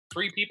 I know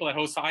 3 people that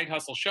host side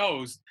hustle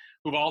shows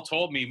who've all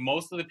told me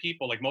most of the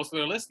people, like most of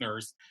their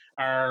listeners,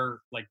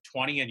 are like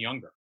 20 and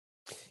younger.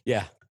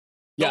 Yeah.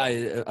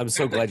 Yeah. I'm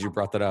so glad you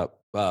brought that up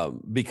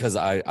because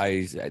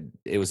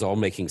it was all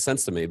making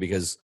sense to me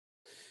because,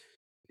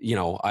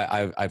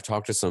 I've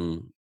talked to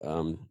some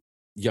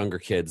younger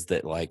kids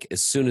that like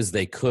as soon as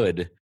they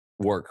could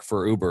work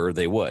for Uber,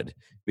 they would,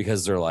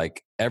 because they're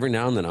like, every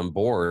now and then I'm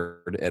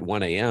bored at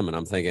 1 a.m. and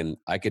I'm thinking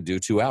I could do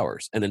 2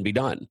 hours and then be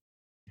done.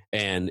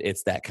 And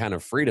it's that kind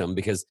of freedom,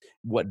 because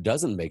what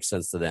doesn't make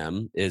sense to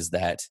them is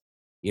that,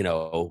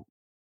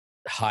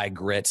 high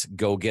grit,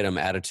 go get 'em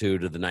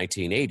attitude of the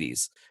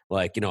 1980s.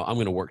 Like, I'm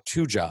going to work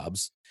 2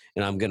 jobs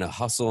and I'm going to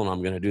hustle and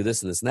I'm going to do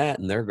this and this and that.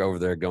 And they're over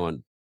there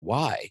going,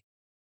 why?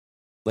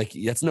 Like,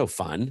 that's no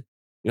fun.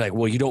 You're like,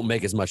 well, you don't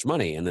make as much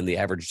money. And then the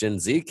average Gen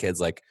Z kid's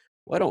like,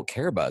 well, I don't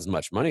care about as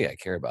much money. I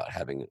care about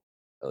having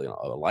a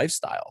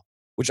lifestyle,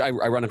 which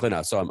ironically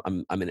enough. So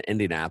I'm in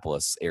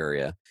Indianapolis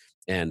area,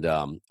 and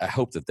I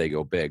hope that they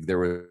go big. There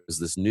was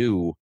this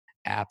new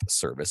app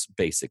service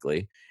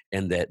basically,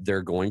 and that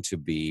they're going to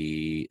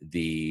be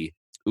the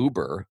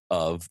Uber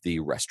of the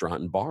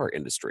restaurant and bar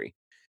industry.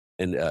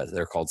 And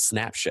they're called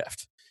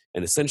SnapShift.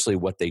 And essentially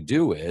what they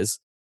do is,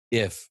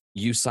 if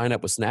you sign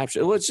up with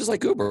SnapShift, well, it's just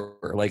like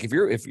Uber. Like if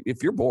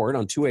you're bored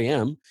on 2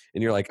 a.m.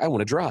 and you're like, I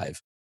want to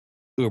drive,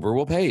 Uber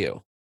will pay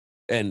you.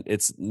 And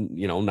it's,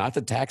 not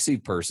the taxi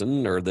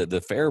person or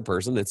the fare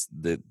person, it's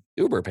the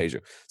Uber pays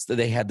you. So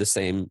they had the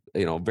same,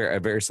 a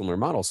very similar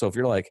model. So if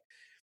you're like,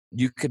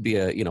 you could be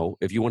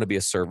if you want to be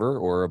a server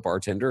or a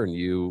bartender and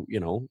you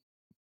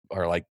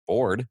are like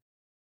bored,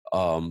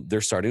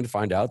 they're starting to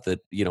find out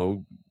that,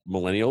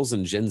 millennials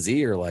and Gen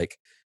Z are like,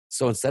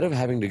 so instead of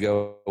having to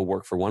go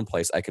work for one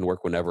place, I can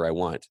work whenever I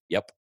want.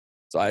 Yep.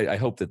 So I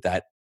hope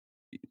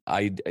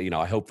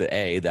I hope that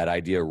A, that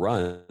idea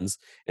runs,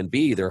 and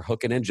B, they're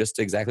hooking in just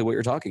exactly what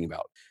you're talking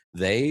about.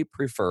 They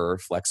prefer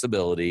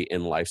flexibility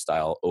in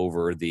lifestyle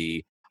over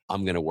the,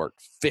 I'm going to work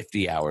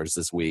 50 hours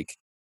this week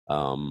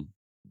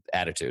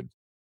attitude.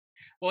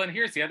 Well, and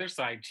here's the other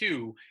side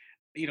too,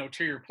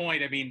 to your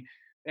point, I mean,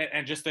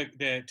 and just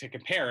to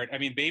compare it, I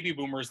mean, baby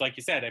boomers, like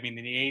you said, I mean,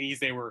 in the 80s,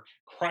 they were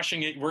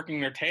crushing it, working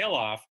their tail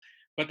off.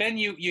 But then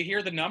you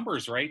hear the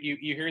numbers, right? You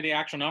hear the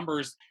actual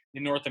numbers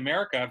in North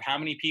America of how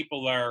many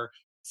people are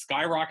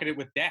skyrocketed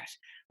with debt,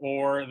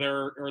 or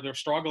they're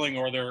struggling,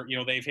 or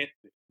they've hit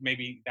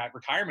maybe that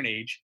retirement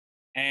age,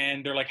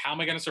 and they're like, how am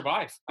I going to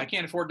survive? I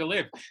can't afford to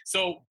live.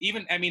 So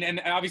even, I mean,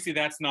 and obviously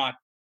that's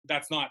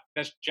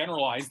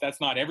generalized, that's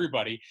not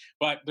everybody,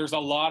 but there's a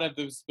lot of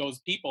those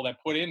people that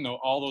put in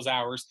all those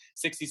hours,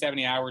 60,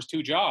 70 hours,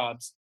 2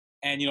 jobs,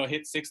 and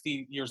hit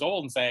 60 years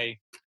old and say,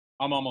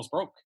 I'm almost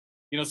broke.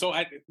 So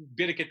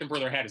did it get them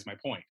further ahead is my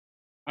point.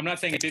 I'm not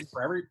saying it did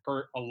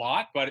for a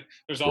lot, but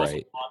there's also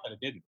Right. a lot that it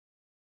didn't.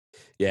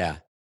 Yeah,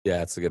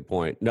 that's a good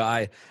point.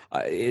 No,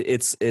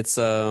 it's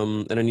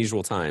an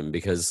unusual time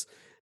because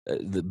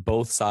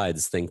both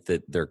sides think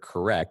that they're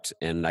correct,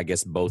 and I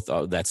guess both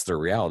that's their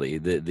reality.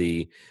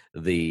 The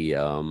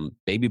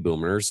baby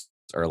boomers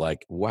are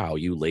like, wow,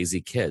 you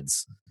lazy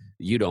kids,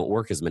 you don't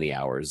work as many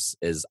hours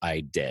as I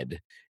did.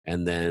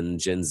 And then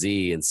Gen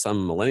Z and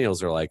some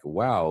millennials are like,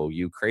 wow,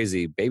 you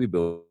crazy baby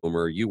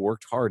boomer, you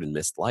worked hard and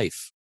missed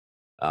life.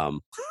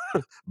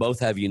 Both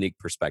have unique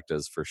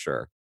perspectives for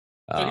sure.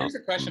 So here's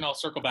a question I'll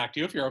circle back to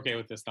you if you're okay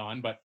with this,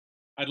 Don, but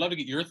I'd love to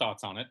get your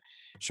thoughts on it.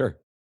 Sure.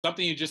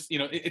 Something you just,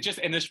 it just,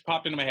 and this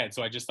popped into my head,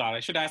 so I just thought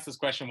I should ask this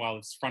question while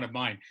it's front of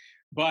mind.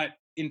 But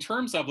in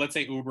terms of, let's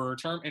say, Uber,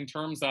 in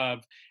terms of,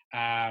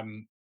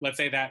 let's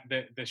say that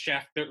the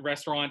chef, the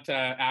restaurant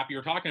app you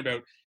were talking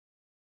about,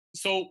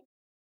 so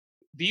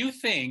do you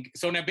think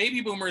so? Now,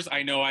 baby boomers,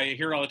 I know I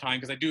hear all the time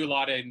because I do a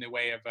lot in the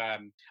way of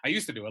I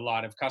used to do a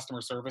lot of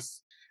customer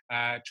service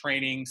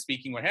training,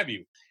 speaking, what have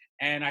you.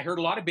 And I heard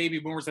a lot of baby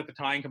boomers at the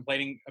time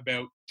complaining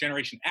about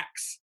Generation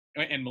X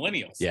and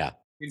millennials Yeah.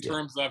 in Yeah.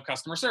 terms of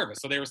customer service.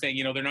 So they were saying,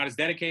 they're not as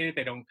dedicated.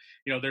 They don't,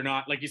 they're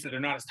not, like you said, they're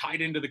not as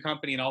tied into the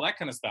company and all that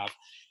kind of stuff.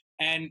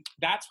 And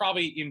that's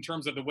probably in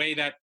terms of the way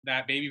that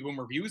baby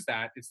boomer views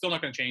that. It's still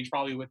not going to change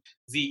probably with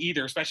Z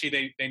either.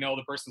 Especially they know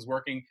the person's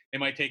working. They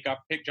might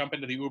jump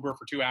into the Uber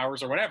for 2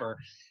 hours or whatever.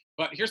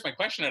 But here's my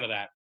question out of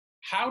that: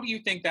 how do you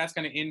think that's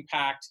going to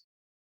impact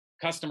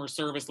customer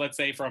service? Let's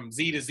say from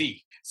Z to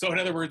Z. So in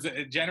other words,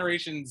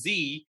 Generation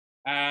Z,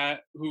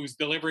 who's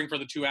delivering for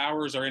the 2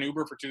 hours or in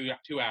Uber for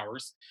 2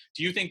 hours.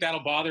 Do you think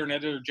that'll bother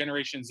another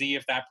Generation Z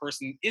if that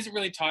person isn't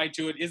really tied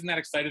to it, isn't that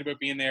excited about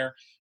being there,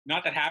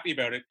 not that happy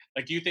about it?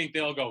 Like, do you think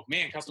they'll go,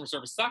 man, customer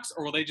service sucks?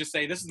 Or will they just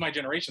say, this is my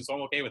generation, so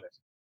I'm okay with it?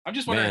 I'm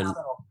just wondering how Man,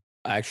 that'll.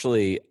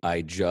 actually,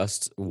 I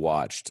just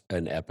watched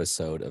an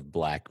episode of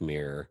Black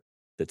Mirror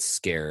that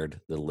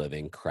scared the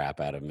living crap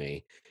out of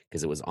me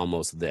because it was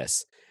almost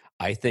this.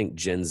 I think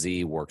Gen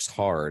Z works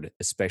hard,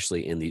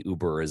 especially in the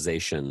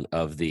Uberization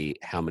of the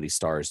how many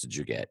stars did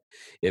you get?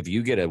 If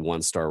you get a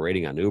 1-star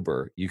rating on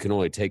Uber, you can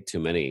only take too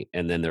many.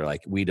 And then they're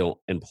like, we don't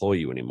employ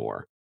you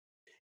anymore.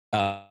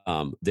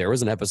 There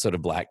was an episode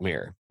of Black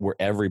Mirror where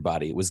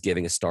everybody was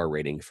giving a star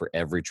rating for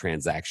every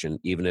transaction,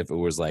 even if it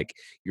was like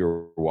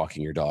you're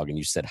walking your dog and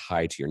you said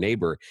hi to your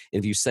neighbor.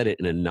 And if you said it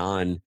in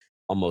a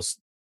almost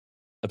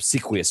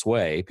obsequious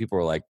way, people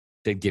were like,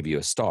 they'd give you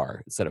a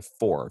star instead of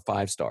 4 or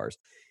 5 stars.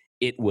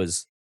 It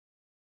was,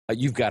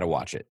 you've got to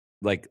watch it.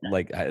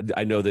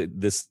 I know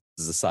that this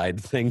is a side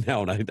thing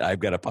now, and I've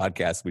got a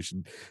podcast. We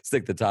should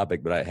stick to the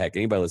topic, but heck,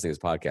 anybody listening to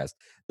this podcast,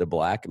 the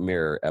Black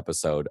Mirror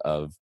episode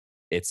of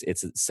it's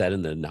set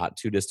in the not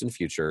too distant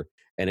future,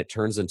 and it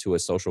turns into a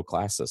social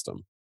class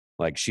system.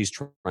 Like she's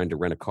trying to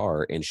rent a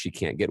car and she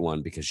can't get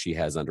one because she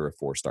has under a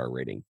 4-star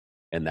rating,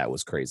 and that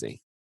was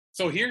crazy.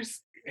 So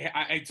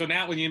so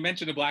now when you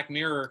mentioned the Black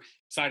Mirror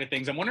side of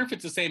things, I'm wondering if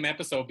it's the same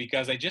episode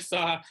because I just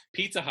saw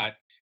Pizza Hut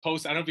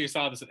post. I don't know if you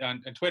saw this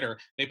on Twitter.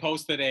 They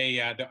posted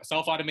the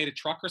self-automated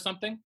truck or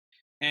something,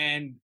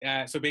 and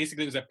so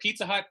basically it was a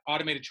Pizza Hut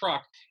automated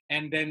truck,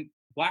 and then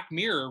Black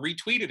Mirror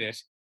retweeted it,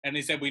 and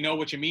they said, "We know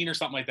what you mean," or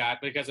something like that,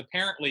 because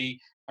apparently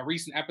a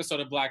recent episode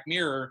of Black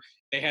Mirror,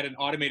 they had an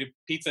automated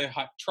Pizza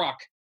Hut truck,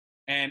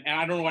 and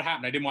I don't know what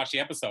happened. I didn't watch the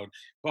episode,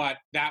 but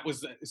that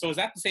was so. Is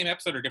that the same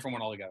episode or a different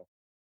one altogether?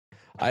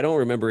 I don't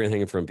remember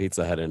anything from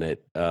Pizza Hut in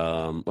it.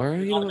 Or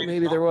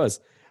maybe there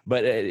was,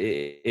 but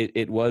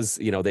it was,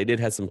 they did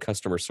have some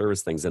customer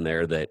service things in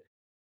there that,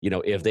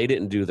 if they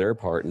didn't do their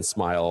part and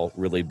smile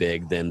really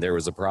big, then there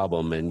was a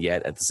problem. And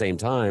yet at the same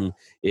time,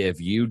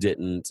 if you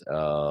didn't,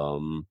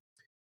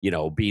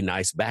 be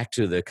nice back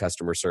to the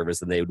customer service,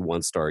 then they would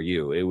 1-star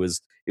you. It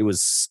was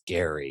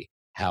scary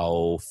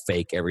how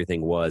fake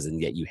everything was.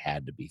 And yet you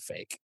had to be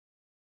fake.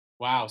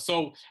 Wow.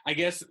 So I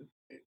guess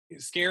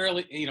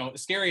scary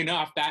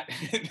enough that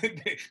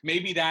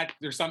maybe that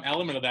there's some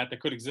element of that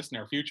could exist in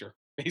our future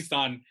based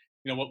on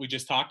what we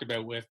just talked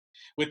about with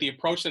the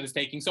approach that it's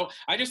taking. So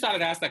I just thought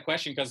I'd ask that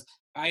question because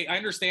I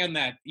understand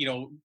that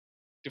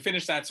to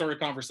finish that sort of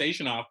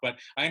conversation off, but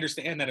I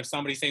understand that if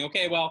somebody's saying,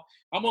 okay, well,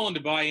 I'm willing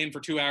to buy in for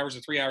 2 hours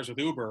or 3 hours with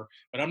Uber,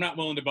 but I'm not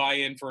willing to buy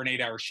in for an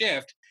 8-hour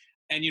shift.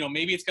 And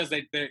maybe it's because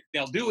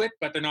they'll do it,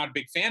 but they're not a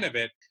big fan of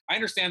it. I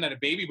understand that a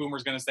baby boomer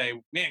is going to say,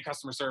 man,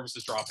 customer service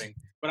is dropping.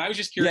 But I was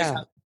just curious,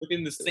 how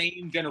within the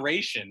same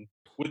generation,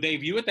 would they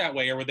view it that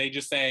way, or would they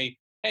just say,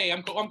 hey,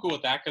 I'm cool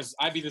with that because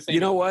I'd be the same? You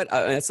know what?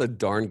 That's a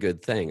darn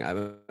good thing. I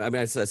mean,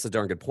 that's a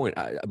darn good point.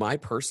 My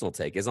personal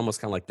take is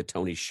almost kind of like the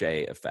Tony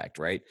Hsieh effect,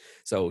 right?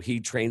 So he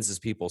trains his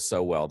people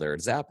so well there at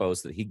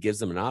Zappos that he gives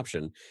them an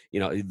option.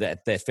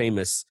 That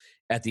famous,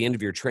 at the end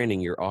of your training,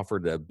 you're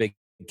offered a big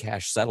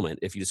cash settlement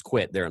if you just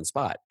quit there on the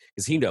spot,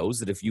 because he knows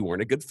that if you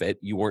weren't a good fit,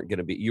 you were going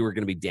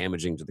to be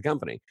damaging to the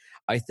company.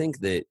 I think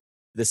that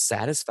the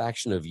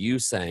satisfaction of you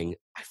saying,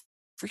 I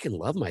freaking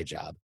love my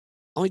job,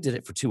 I only did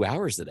it for 2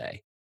 hours a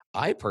day.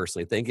 I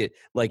personally think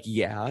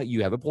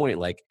you have a point.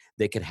 Like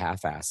they could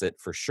half-ass it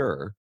for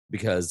sure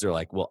because they're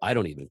like, well, I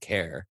don't even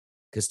care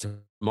because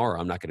tomorrow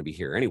I'm not going to be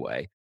here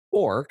anyway.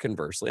 Or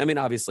conversely, I mean,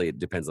 obviously it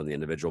depends on the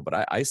individual,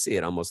 but I see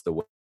it almost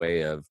the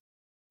way of,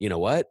 you know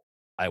what?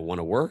 I want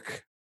to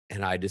work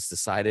and I just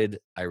decided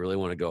I really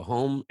want to go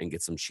home and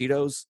get some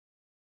Cheetos.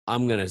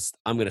 I'm going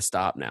to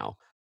stop now.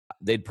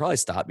 They'd probably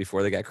stop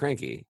before they got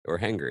cranky or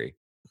hangry.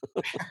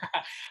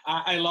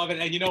 I love it.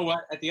 And you know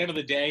what? At the end of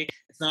the day,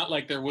 it's not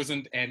like there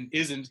wasn't and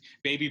isn't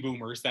baby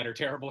boomers that are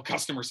terrible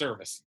customer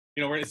service.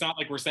 It's not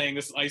like we're saying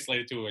this is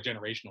isolated to a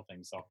generational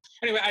thing. So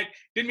anyway, I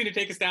didn't mean to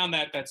take us down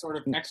that sort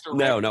of extra.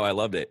 No, I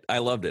loved it. I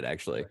loved it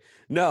actually.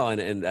 No,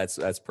 and that's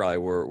probably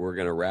where we're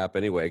going to wrap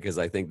anyway, because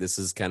I think this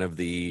is kind of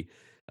the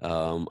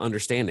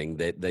understanding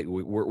that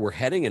we're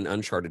heading in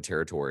uncharted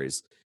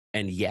territories,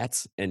 and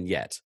yet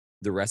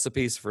the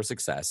recipes for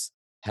success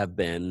have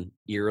been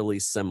eerily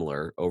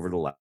similar over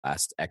the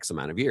last X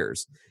amount of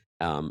years.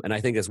 And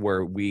I think that's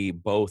where we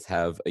both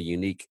have a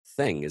unique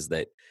thing, is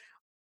that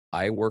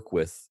I work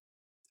with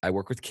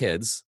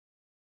kids,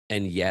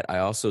 and yet I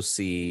also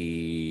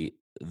see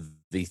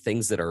the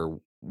things that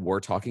we're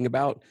talking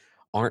about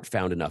aren't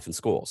found enough in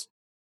schools.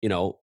 You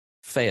know,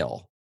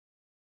 fail,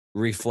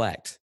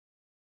 reflect,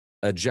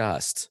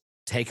 adjust,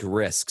 take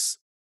risks,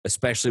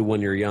 especially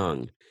when you're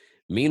young.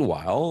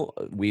 Meanwhile,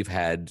 we've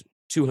had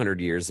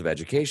 200 years of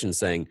education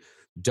saying,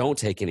 don't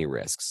take any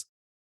risks,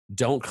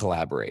 don't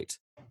collaborate,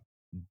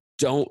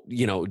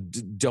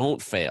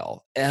 don't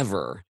fail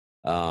ever.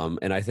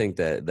 And I think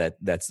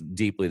that's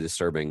deeply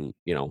disturbing,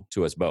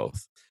 to us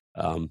both.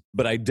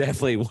 But I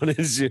definitely wanted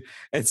to,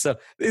 and so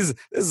this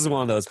is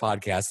one of those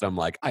podcasts that I'm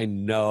like, I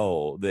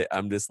know that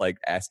I'm just like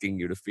asking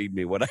you to feed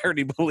me what I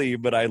already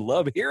believe, but I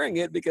love hearing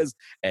it because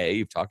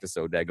you've talked to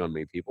so daggone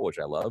many people, which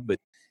I love. But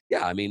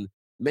yeah, I mean,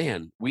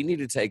 man, we need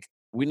to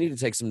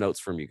take some notes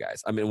from you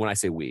guys. I mean, when I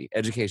say we,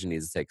 education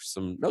needs to take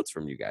some notes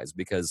from you guys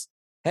because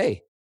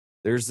hey,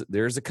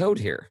 there's a code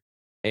here,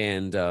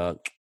 and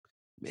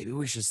maybe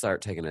we should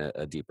start taking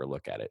a deeper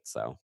look at it.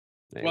 So,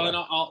 anyway.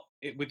 Well,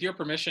 and with your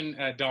permission,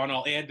 Don,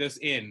 I'll add this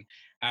in.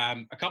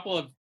 A couple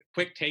of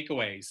quick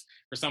takeaways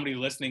for somebody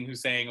listening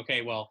who's saying,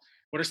 okay, well,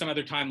 what are some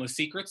other timeless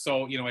secrets?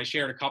 So, I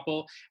shared a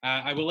couple.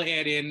 I will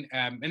add in,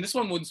 and this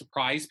one wouldn't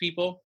surprise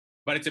people,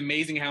 but it's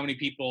amazing how many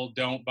people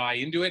don't buy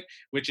into it,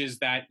 which is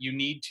that you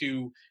need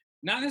to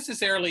not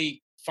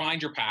necessarily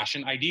find your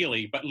passion,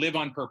 ideally, but live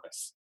on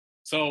purpose.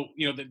 So,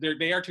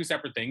 they are two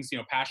separate things.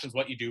 Passion is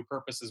what you do,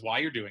 purpose is why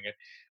you're doing it.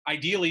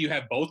 Ideally, you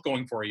have both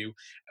going for you.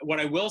 What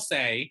I will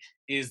say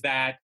is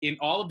that in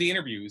all of the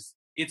interviews,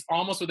 it's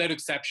almost without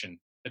exception,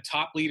 the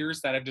top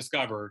leaders that I've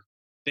discovered,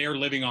 they're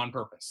living on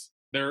purpose.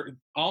 They're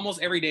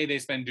almost every day they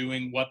spend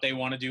doing what they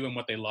want to do and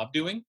what they love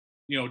doing.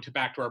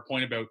 Back to our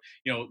point about,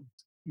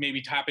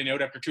 maybe tapping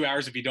out after 2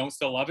 hours if you don't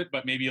still love it,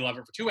 but maybe you love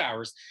it for 2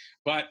 hours.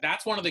 But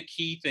that's one of the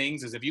key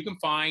things is if you can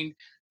find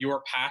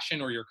your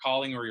passion or your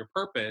calling or your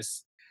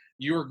purpose,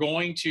 you're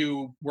going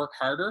to work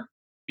harder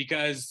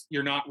because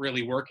you're not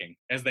really working,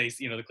 as the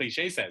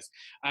cliche says.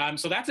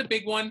 So that's a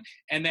big one.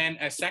 And then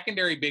a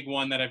secondary big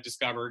one that I've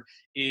discovered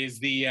is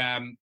the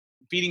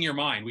feeding your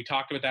mind. We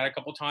talked about that a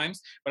couple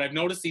times, but I've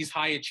noticed these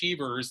high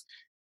achievers,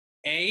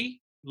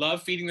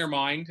 love feeding their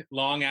mind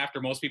long after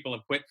most people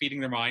have quit feeding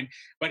their mind.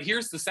 But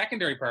here's the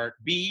secondary part.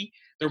 B,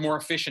 they're more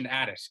efficient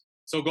at it.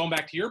 So going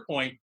back to your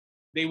point,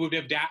 they would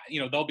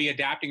they'll be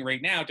adapting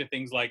right now to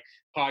things like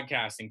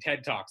podcasting,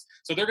 TED Talks.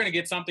 So they're going to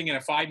get something in a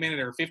 5-minute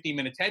or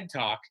 15-minute TED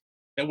Talk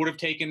that would have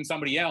taken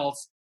somebody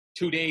else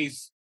 2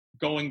 days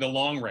going the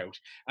long route.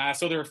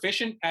 So they're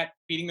efficient at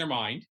feeding their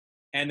mind.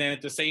 And then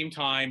at the same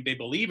time, they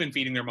believe in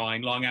feeding their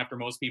mind long after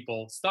most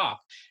people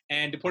stop.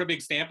 And to put a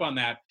big stamp on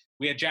that,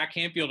 we had Jack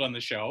Canfield on the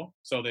show,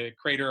 so the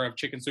creator of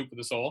Chicken Soup for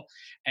the Soul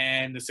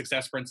and the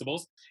Success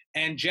Principles.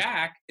 And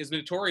Jack is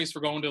notorious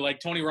for going to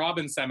like Tony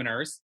Robbins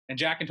seminars, and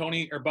Jack and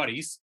Tony are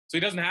buddies, so he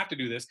doesn't have to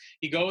do this.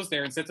 He goes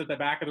there and sits at the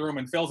back of the room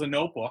and fills a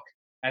notebook.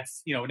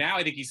 That's, now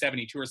I think he's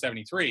 72 or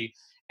 73.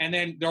 And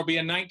then there'll be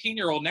a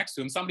 19-year-old next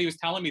to him. Somebody was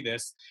telling me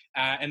this,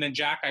 and then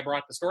Jack, I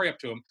brought the story up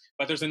to him.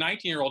 But there's a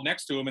 19-year-old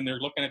next to him, and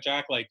they're looking at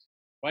Jack like,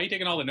 why are you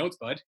taking all the notes,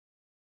 bud?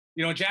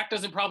 Jack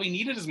doesn't probably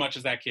need it as much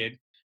as that kid,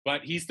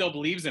 but he still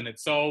believes in it.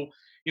 So,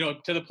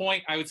 to the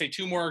point, I would say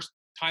 2 more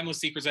timeless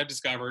secrets I've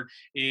discovered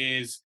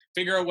is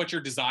figure out what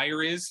your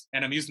desire is.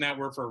 And I'm using that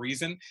word for a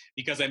reason,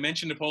 because I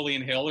mentioned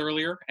Napoleon Hill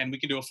earlier, and we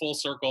can do a full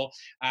circle,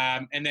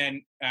 and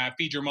then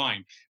feed your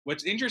mind.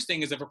 What's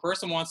interesting is if a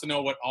person wants to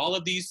know what all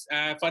of these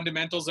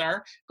fundamentals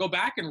are, go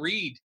back and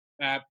read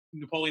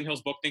Napoleon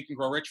Hill's book, Think and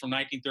Grow Rich, from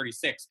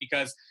 1936,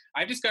 because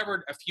I've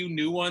discovered a few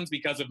new ones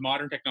because of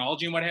modern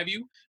technology and what have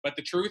you. But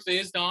the truth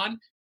is, Don,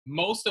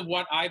 most of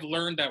what I've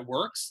learned that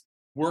worked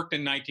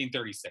in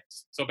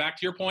 1936. So back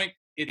to your point,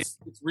 it's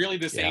really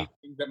the same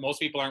thing that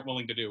most people aren't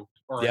willing to do.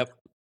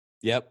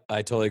 Yep.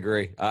 I totally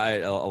agree.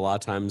 A lot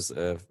of times,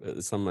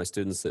 some of my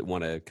students that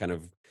want to kind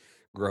of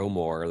grow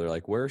more, they're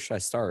like, where should I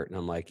start? And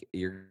I'm like,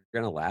 you're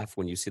going to laugh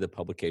when you see the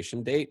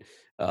publication date.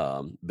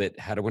 But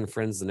How to Win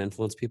Friends and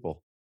Influence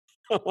People.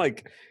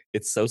 Like,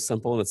 it's so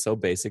simple and it's so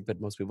basic, but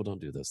most people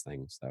don't do those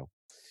things. So,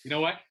 you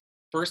know what?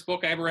 First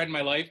book I ever read in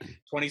my life,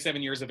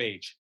 27 years of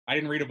age. I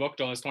didn't read a book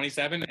till I was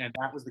 27, and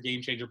that was the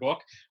Game Changer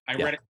book. I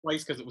read it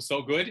twice because it was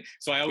so good.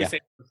 So I always say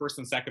the first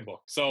and second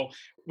book. So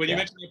when you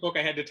mentioned the book,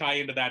 I had to tie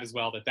into that as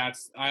well.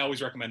 I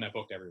always recommend that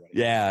book to everybody.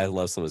 Yeah, I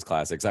love some of his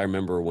classics. I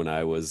remember when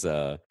I was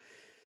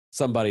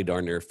somebody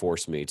darn near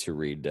forced me to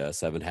read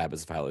 7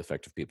 Habits of Highly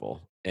Effective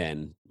People,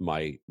 and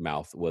my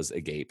mouth was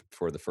agape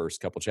for the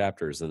first couple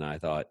chapters, and I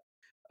thought,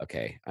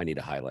 okay, I need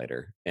a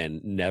highlighter.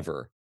 And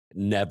never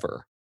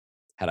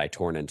had I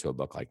torn into a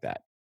book like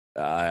that.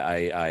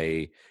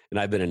 And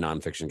I've been a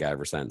nonfiction guy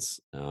ever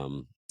since.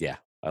 I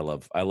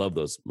love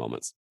those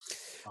moments.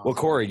 Awesome. Well,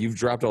 Corey, you've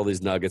dropped all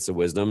these nuggets of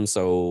wisdom,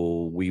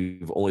 so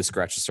we've only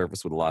scratched the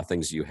surface with a lot of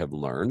things you have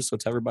learned. So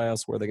tell everybody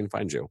else where they can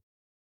find you.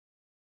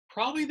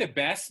 Probably the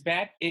best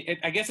bet,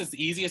 I guess it's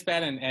the easiest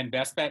bet and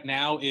best bet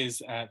now is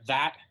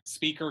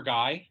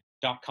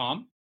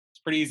thatspeakerguy.com. It's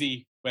pretty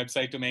easy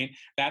website domain,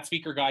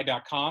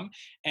 thatspeakerguide.com.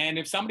 And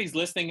if somebody's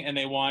listening and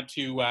they want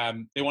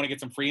to get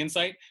some free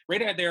insight,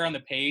 right out there on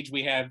the page,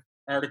 we have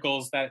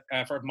articles that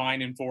for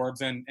mine in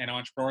Forbes and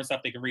Entrepreneur and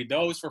stuff. They can read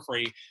those for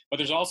free. But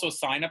there's also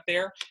sign up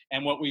there.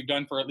 And what we've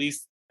done for at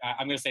least,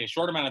 I'm going to say a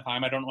short amount of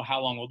time, I don't know how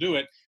long we'll do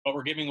it, but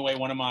we're giving away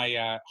one of my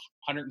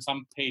 100 and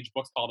some page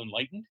books called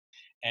Enlightened.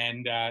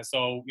 And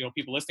so,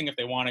 people listening, if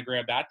they want to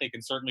grab that, they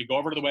can certainly go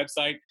over to the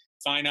website,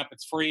 sign up.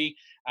 It's free.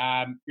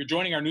 You're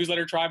joining our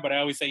newsletter tribe, but I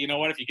always say, you know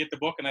what, if you get the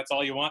book and that's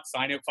all you want,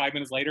 sign out 5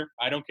 minutes later.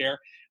 I don't care.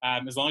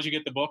 As long as you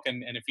get the book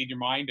and it feed your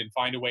mind and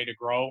find a way to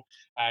grow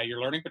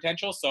your learning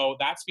potential. So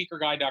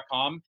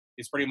thatspeakerguide.com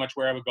is pretty much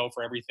where I would go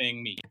for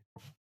everything me.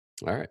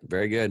 All right.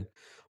 Very good.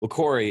 Well,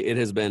 Corey, it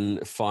has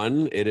been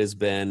fun. It has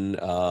been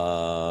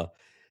fun.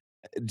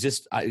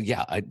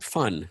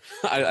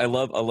 I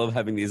love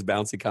having these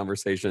bouncy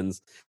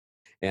conversations.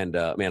 And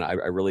man, I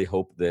really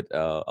hope that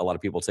a lot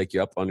of people take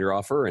you up on your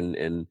offer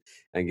and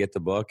get the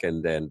book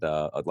and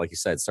like you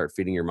said, start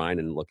feeding your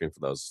mind and looking for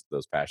those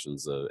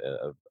passions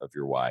of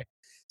your why.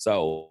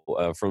 So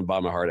from the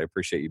bottom of my heart, I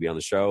appreciate you being on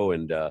the show,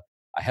 and I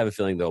have a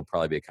feeling there'll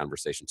probably be a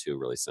conversation too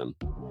really soon.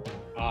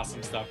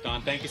 Awesome stuff,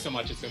 Don. Thank you so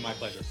much. It's been my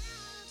pleasure.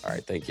 All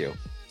right, thank you.